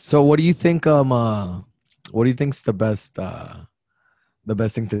all this. So, what do you think? What do you think's the best thing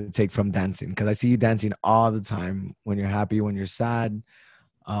to take from dancing? Because I see you dancing all the time. When you're happy, when you're sad.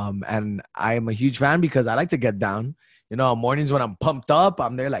 And I am a huge fan because I like to get down. You know, mornings when I'm pumped up,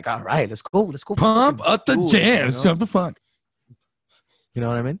 I'm there like, all right, let's go. Pump up the jams, jump the funk. You know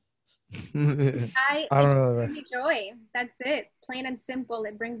what I mean? I don't know. It brings me joy. That's it. Plain and simple.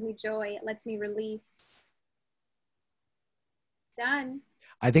 It brings me joy. It lets me release. Done.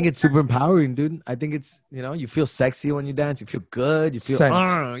 I think it's super empowering, dude. I think it's, you feel sexy when you dance. You feel good. You feel,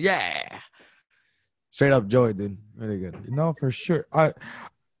 yeah. Straight up joy, dude. Really good. No, for sure. I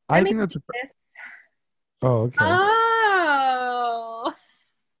think that's. Oh, okay.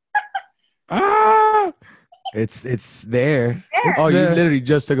 Oh. It's there. Oh, you literally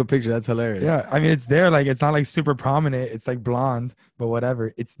just took a picture. That's hilarious. Yeah, I mean, it's there. Like, it's not like super prominent. It's like blonde, but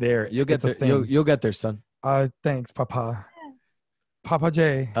whatever. It's there. You'll get there. You'll get there, son. Thanks, Papa. Papa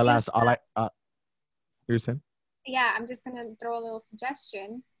J. Alas, you're saying? Yeah, I'm just gonna throw a little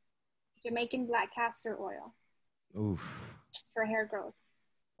suggestion. Jamaican black castor oil. Oof. For hair growth.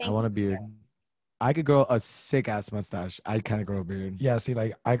 I want a beard. I could grow a sick ass mustache. I can't grow a beard. Yeah, see,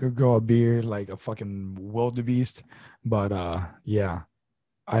 like I could grow a beard like a fucking wildebeest, but yeah,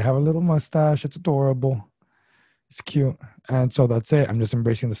 I have a little mustache. It's adorable. It's cute, and so that's it. I'm just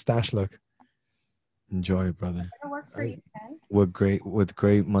embracing the stash look. Enjoy it, brother. It works for you, okay? With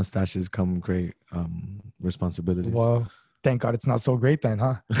great mustaches come great responsibilities. Well, thank God it's not so great then,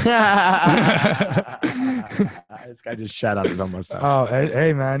 huh? This guy just shat out his own mustache. Oh,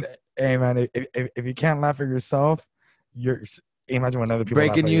 hey man. If you can't laugh at yourself, imagine when other people.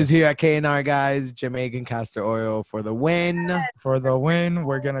 Breaking laugh at news you. here at KNR, guys. Jamaican castor oil for the win. For the win.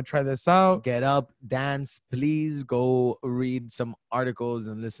 We're gonna try this out. Get up, dance. Please go read some articles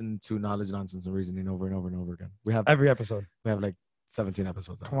and listen to Knowledge, Nonsense, and Reasoning over and over and over again. We have Every episode. like 17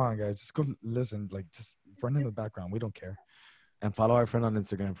 episodes. Come on, guys. Just go listen. Like, just run in the background. We don't care. And follow our friend on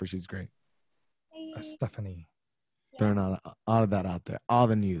Instagram for she's great. Hey, Stephanie. Throwing all of that out there. All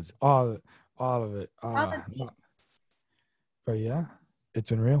the news. All of it. the But yeah, it's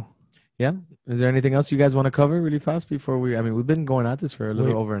been real. Yeah. Is there anything else you guys want to cover really fast before we've been going at this for a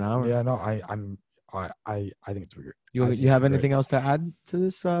little over an hour. Yeah, no, I think it's weird. You have anything else to add to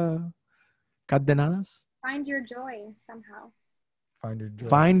this Cadenadas? find your joy somehow. Find your joy.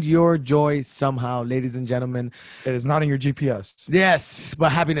 Find your joy somehow, ladies and gentlemen. It is not in your GPS. Yes,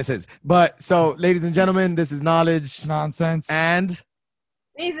 but happiness is. But so, ladies and gentlemen, this is Knowledge Nonsense. and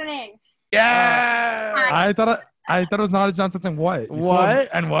Reasoning. yeah. I thought it was knowledge, nonsense, and what? What?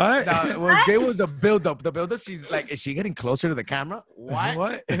 And what? Now, it was the build up. The build up. She's like, is she getting closer to the camera? What?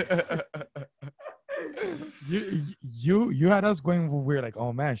 What? You had us going weird, like,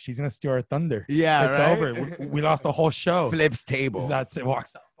 oh man, she's gonna steal our thunder. Yeah, It's right? over. We lost the whole show. Flips table. That's it.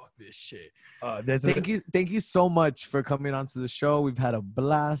 Walks out. Fuck this shit. Thank you so much for coming onto the show. We've had a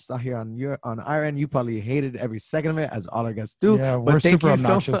blast out here on our end. You probably hated every second of it, as all our guests do. Yeah, but we're thank super you so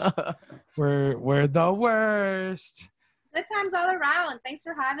obnoxious. much. We're the worst. Good times all around. Thanks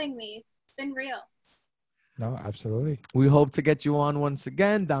for having me. It's been real. No, absolutely. We hope to get you on once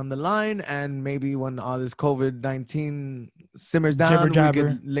again down the line, and maybe when all this COVID-19 simmers down, Jibber we jabber.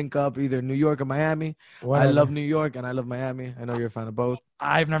 could link up either New York or Miami. Whatever. I love New York and I love Miami. I know you're a fan of both.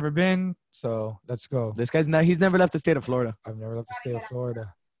 I've never been, so let's go. This guy's he's never left the state of Florida. I've never left the state of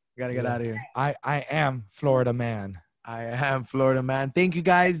Florida. Gotta get Yeah. out of here. I am Florida man. I am Florida man. Thank you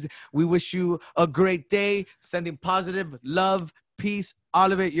guys. We wish you a great day. Sending positive love, peace,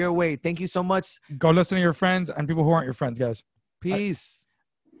 all of it your way. Thank you so much. Go listen to your friends and people who aren't your friends, guys. Peace.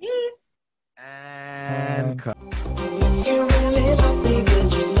 Peace. And cut. You